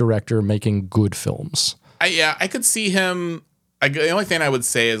see this director making good films. I could see him. The only thing I would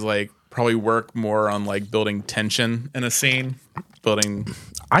say is like probably work more on like building tension in a scene.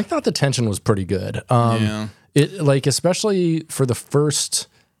 I thought the tension was pretty good. It like especially for the first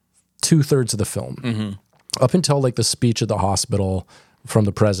 2/3 of the film, up until like the speech at the hospital from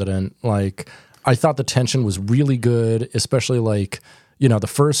the president. Like I thought the tension was really good, especially like. The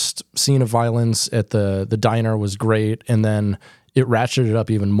first scene of violence at the diner was great, and then it ratcheted up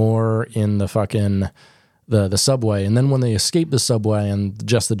even more in the fucking the subway. And then when they escaped the subway and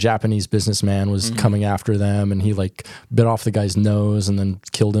just the Japanese businessman was coming after them, and he like bit off the guy's nose and then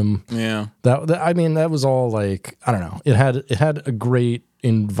killed him. Yeah, that was all like, I don't know. It had a great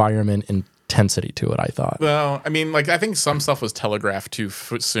environment intensity to it, I thought. Well, I mean, like I think some stuff was telegraphed too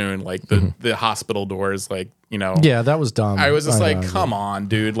soon, like the hospital doors, like. Yeah, that was dumb. I was just come on,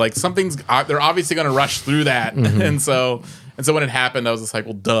 dude. Like they're obviously going to rush through that. And so when it happened, I was just like,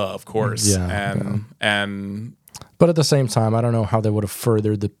 well, duh, of course. Yeah. But at the same time, I don't know how they would have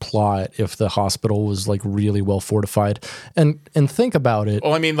furthered the plot if the hospital was like really well fortified. And think about it.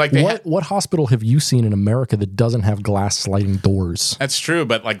 Well, I mean, like what hospital have you seen in America that doesn't have glass sliding doors? That's true,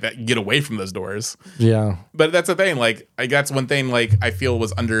 but like that, you get away from those doors. Yeah. But that's the thing. Like that's one thing. Like I feel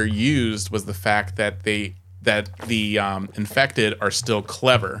was underused was the fact that the infected are still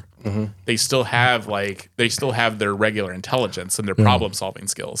clever. They still have their regular intelligence and their problem solving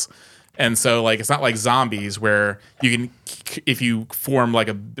skills. And so like it's not like zombies where you can, if you form like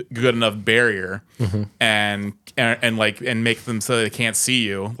a good enough barrier and make them so they can't see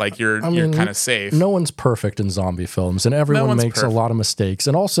you, like you're kind of safe. No one's perfect in zombie films, and everyone makes a lot of mistakes.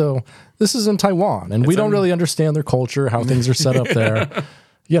 And also, this is in Taiwan, and we don't really understand their culture, how things are set up there.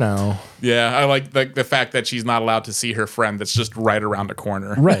 Yeah, I like the fact that she's not allowed to see her friend that's just right around a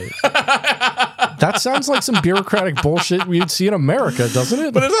corner. Right. That sounds like some bureaucratic bullshit we'd see in America, doesn't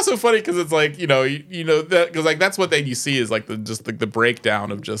it? But it's also funny because it's like, that because like that's what you see is like the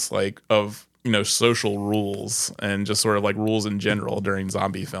breakdown of just like of social rules and just sort of like rules in general during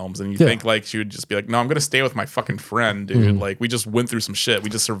zombie films. And you think like she would just be like, no, I'm going to stay with my fucking friend, dude. Like we just went through some shit. We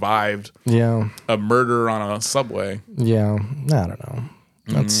just survived a murder on a subway. Yeah. I don't know.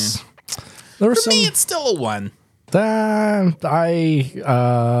 For me, it's still a 1. I'm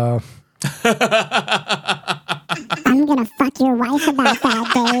gonna fuck your wife about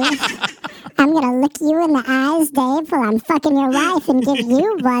that, Dave. I'm gonna look you in the eyes, Dave, while I'm fucking your wife and give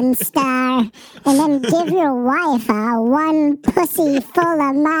you 1 star. And then give your wife a 1 pussy full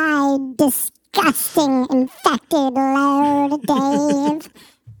of my disgusting infected load, Dave.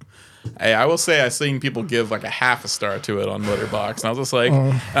 Hey, I will say I've seen people give like a half a star to it on Letterboxd. And I was just like,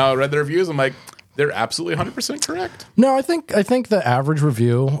 I read the reviews. I'm like, they're absolutely 100% correct. No, I think the average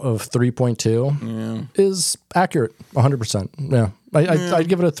review of 3.2 is accurate 100%. Yeah. I'd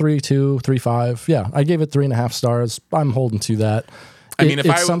give it a 3.2, 3.5. Yeah, I gave it 3.5 stars. I'm holding to that.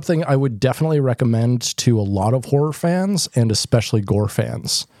 It's something I would definitely recommend to a lot of horror fans and especially gore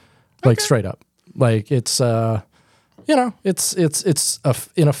fans. Like straight up. Like it's it's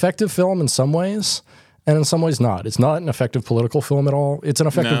an effective film in some ways, and in some ways not. It's not an effective political film at all. It's an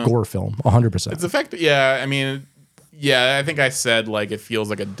effective gore film, 100%. It's effective. Yeah, I mean, I think I said like it feels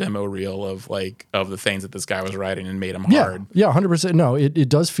like a demo reel of the things that this guy was writing and made him hard. Yeah, 100%. No, it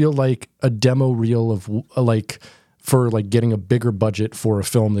does feel like a demo reel of for getting a bigger budget for a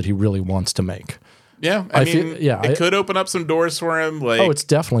film that he really wants to make. Yeah, I mean, it could open up some doors for him. It's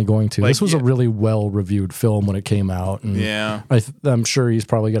definitely going to. This was a really well-reviewed film when it came out. And I'm sure he's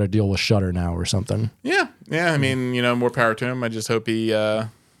probably got to deal with Shudder now or something. Yeah. I mean, more power to him. I just hope he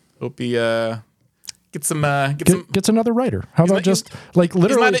Gets another writer. How about just like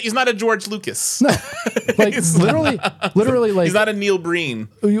literally? He's not a George Lucas. No, like literally, like he's not a Neil Breen.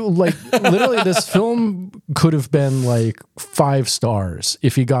 Like literally, this film could have been like 5 stars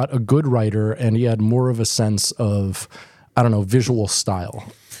if he got a good writer and he had more of a sense of, I don't know, visual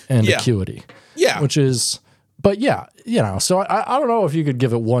style and acuity. Yeah, which is. But yeah, so I don't know if you could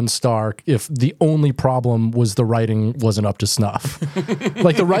give it 1 star if the only problem was the writing wasn't up to snuff.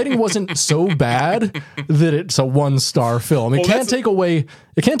 Like the writing wasn't so bad that it's a 1-star film. It can't take away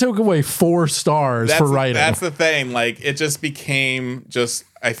 4 stars for writing. That's the thing. Like it just became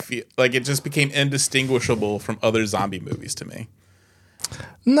I feel like it just became indistinguishable from other zombie movies to me.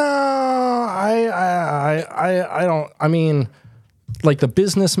 No, I don't. I mean, like The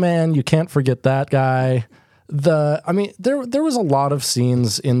Businessman, you can't forget that guy. There was a lot of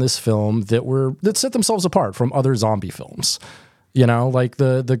scenes in this film that set themselves apart from other zombie films. You know, like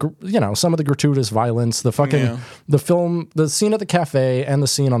some of the gratuitous violence, the scene at the cafe and the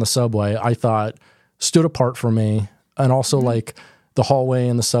scene on the subway, I thought stood apart for me. And also like the hallway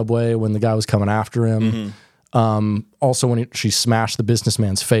in the subway when the guy was coming after him. Also when she smashed the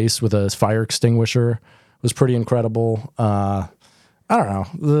businessman's face with a fire extinguisher was pretty incredible. I don't know.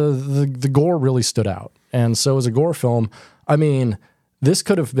 The gore really stood out. And so as a gore film, I mean, this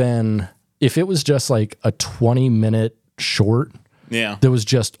could have been, if it was just like a 20-minute short, there was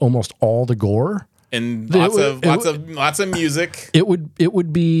just almost all the gore and lots of music. It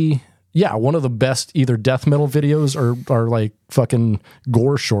would be one of the best either death metal videos or like fucking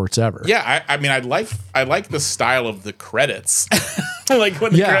gore shorts ever. Yeah, I mean, I like the style of the credits. Like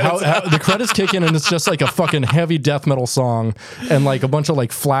when how the credits kick in and it's just like a fucking heavy death metal song and like a bunch of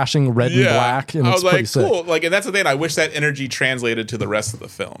like flashing red and black. And I was like, pretty sick. Cool. Like, and that's the thing. I wish that energy translated to the rest of the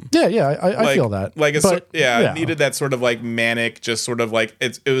film. Yeah, I feel that. Like, it needed that sort of like manic, just sort of like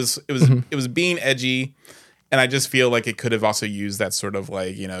it was being edgy, and I just feel like it could have also used that sort of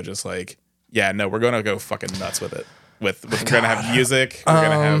like just like we're gonna go fucking nuts with it. We're gonna have music. We're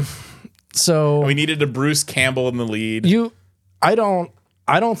gonna have. So we needed a Bruce Campbell in the lead. I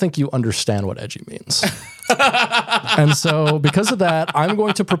don't think you understand what edgy means. And so because of that, I'm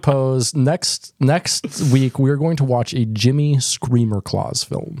going to propose next week we're going to watch a Jimmy Screamer Claus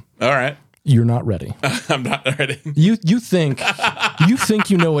film. All right. You're not ready. I'm not ready. You think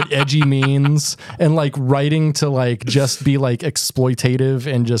you know what edgy means and like writing to like just be like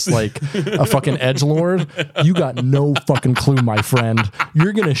exploitative and just like a fucking edgelord? You got no fucking clue, my friend.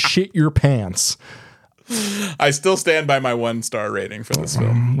 You're gonna shit your pants. I still stand by my 1-star rating for this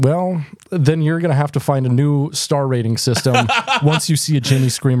film. Well, then you're going to have to find a new star rating system once you see a Jimmy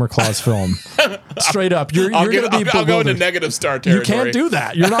Screamer Claus film. Straight up. You're going to be I'll go into negative star territory. You can't do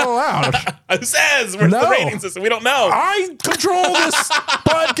that. You're not allowed. It says, where's the rating system? We don't know. I control this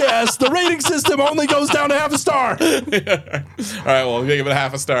podcast. The rating system only goes down to half a star. All right, well, I'm going to give it a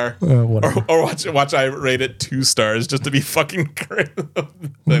half a star. Or watch I rate it 2 stars just to be fucking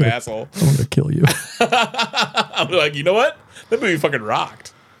an asshole. I'm going to kill you. I'm like, you know what? That movie fucking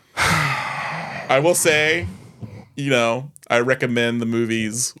rocked. I will say, I recommend the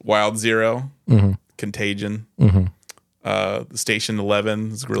movies Wild Zero, Contagion, Station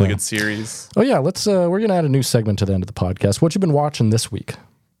 11 is a really good series. Oh yeah, we're gonna add a new segment to the end of the podcast. What you been watching this week?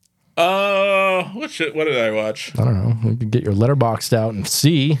 What did I watch? I don't know. You can get your Letterboxd out and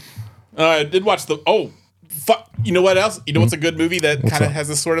see. I did watch fuck. You know what else? You know what's a good movie that kind of has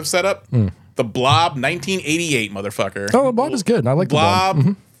this sort of setup? The Blob, 1988, motherfucker. Oh, the Blob is good. I like the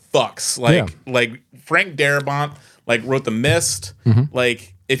Blob. Fucks. Like Frank Darabont like wrote The Mist.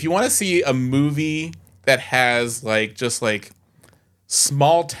 Like if you want to see a movie that has like just like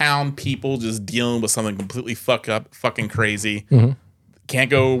small town people just dealing with something completely fucking crazy, can't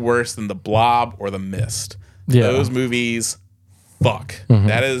go worse than The Blob or The Mist. Yeah. Those movies fuck.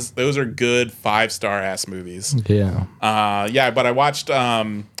 Those are good 5-star ass movies. Yeah. But I watched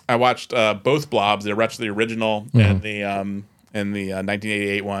both Blobs, the original and the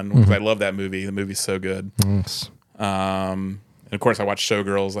 1988 one, because I love that movie. The movie's so good. Yes. And of course I watched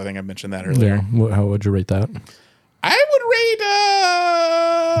Showgirls. I think I mentioned that earlier. Yeah. How would you rate that? I would rate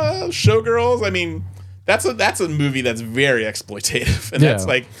Showgirls. I mean, that's a movie that's very exploitative. And that's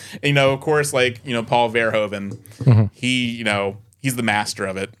like, of course, like, Paul Verhoeven, he's the master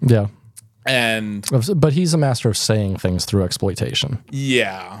of it. Yeah. But he's a master of saying things through exploitation.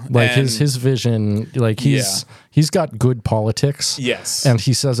 Yeah. Like his vision, like he's got good politics. Yes. And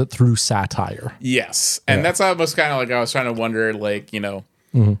he says it through satire. Yes. And that's almost kind of like I was trying to wonder, like,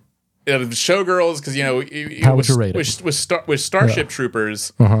 Showgirls, because How would you rate it? with Starship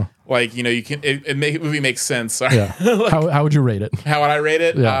Troopers, like you can movie makes sense. Sorry. Yeah. How would you rate it? How would I rate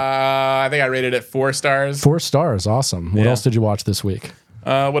it? Yeah. I think I rated it 4 stars. 4 stars, awesome. What else did you watch this week?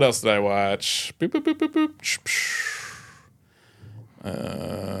 What else did I watch? Boop, boop, boop, boop, boop.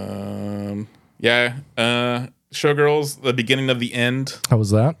 Showgirls, the beginning of the end. How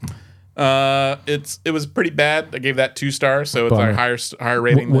was that? It was pretty bad. I gave that 2 stars, so it's a higher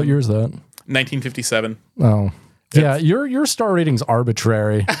rating. What year is that? 1957. Oh, yeah. Your star rating's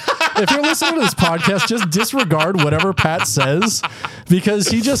arbitrary. If you're listening to this podcast, just disregard whatever Pat says, because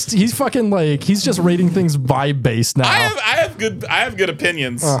he's just rating things vibe based now. I have good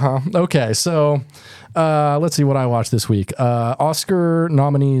opinions. Okay, so let's see what I watched this week. Oscar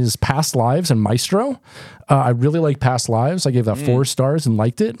nominees Past Lives and Maestro. I really like Past Lives. I gave that 4 stars and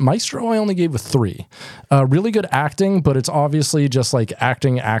liked it. Maestro, I only gave a 3. Really good acting, but it's obviously just like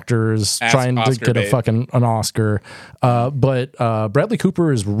actors trying to get an Oscar. But Bradley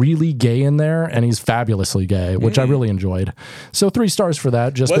Cooper is really gay in there, and he's fabulously gay, which I really enjoyed. So 3 stars for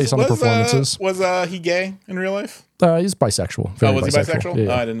that, based on the performances. Was he gay in real life? He's bisexual. Was he bisexual?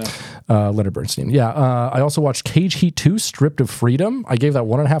 Yeah. Oh, I didn't know. Leonard Bernstein. Yeah. I also watched Cage Heat 2, Stripped of Freedom. I gave that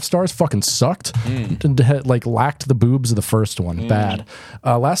 1.5 stars. Fucking sucked. Lacked the boobs of the first one. Bad.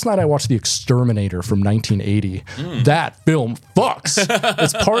 Last night I watched The Exterminator from 1980. That film fucks.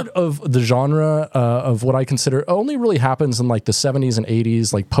 It's part of the genre of what I consider only really happens in like the 70s and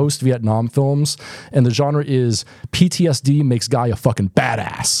 80s, like post-Vietnam films. And the genre is PTSD makes guy a fucking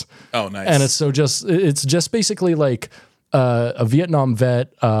badass. Oh, nice. And it's just basically like a Vietnam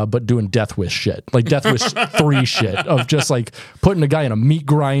vet, but doing Death Wish shit, like Death Wish 3 shit of just like putting a guy in a meat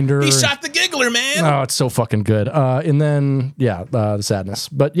grinder. He shot the giggler, man. Oh, it's so fucking good. And then the sadness.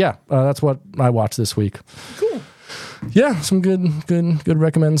 But that's what I watched this week. Cool. Yeah, some good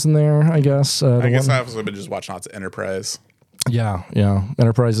recommends in there, I guess. I guess I've also been just watching lots of Enterprise. Yeah.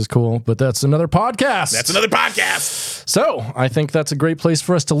 Enterprise is cool, but that's another podcast. So I think that's a great place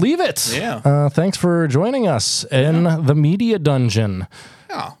for us to leave it. Yeah. Thanks for joining us in the Media Dungeon.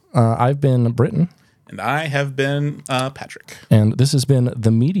 Yeah. I've been Britton. And I have been Patrick. And this has been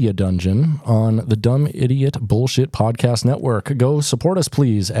the Media Dungeon on the Dumb Idiot Bullshit Podcast Network. Go support us,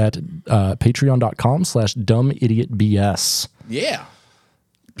 please, at patreon.com/dumbidiotbs. Yeah.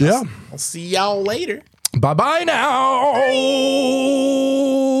 Yeah. I'll see y'all later. Bye-bye now.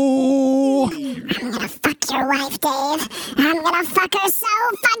 I'm gonna fuck your wife, Dave. I'm gonna fuck her so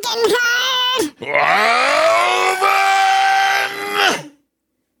fucking hard.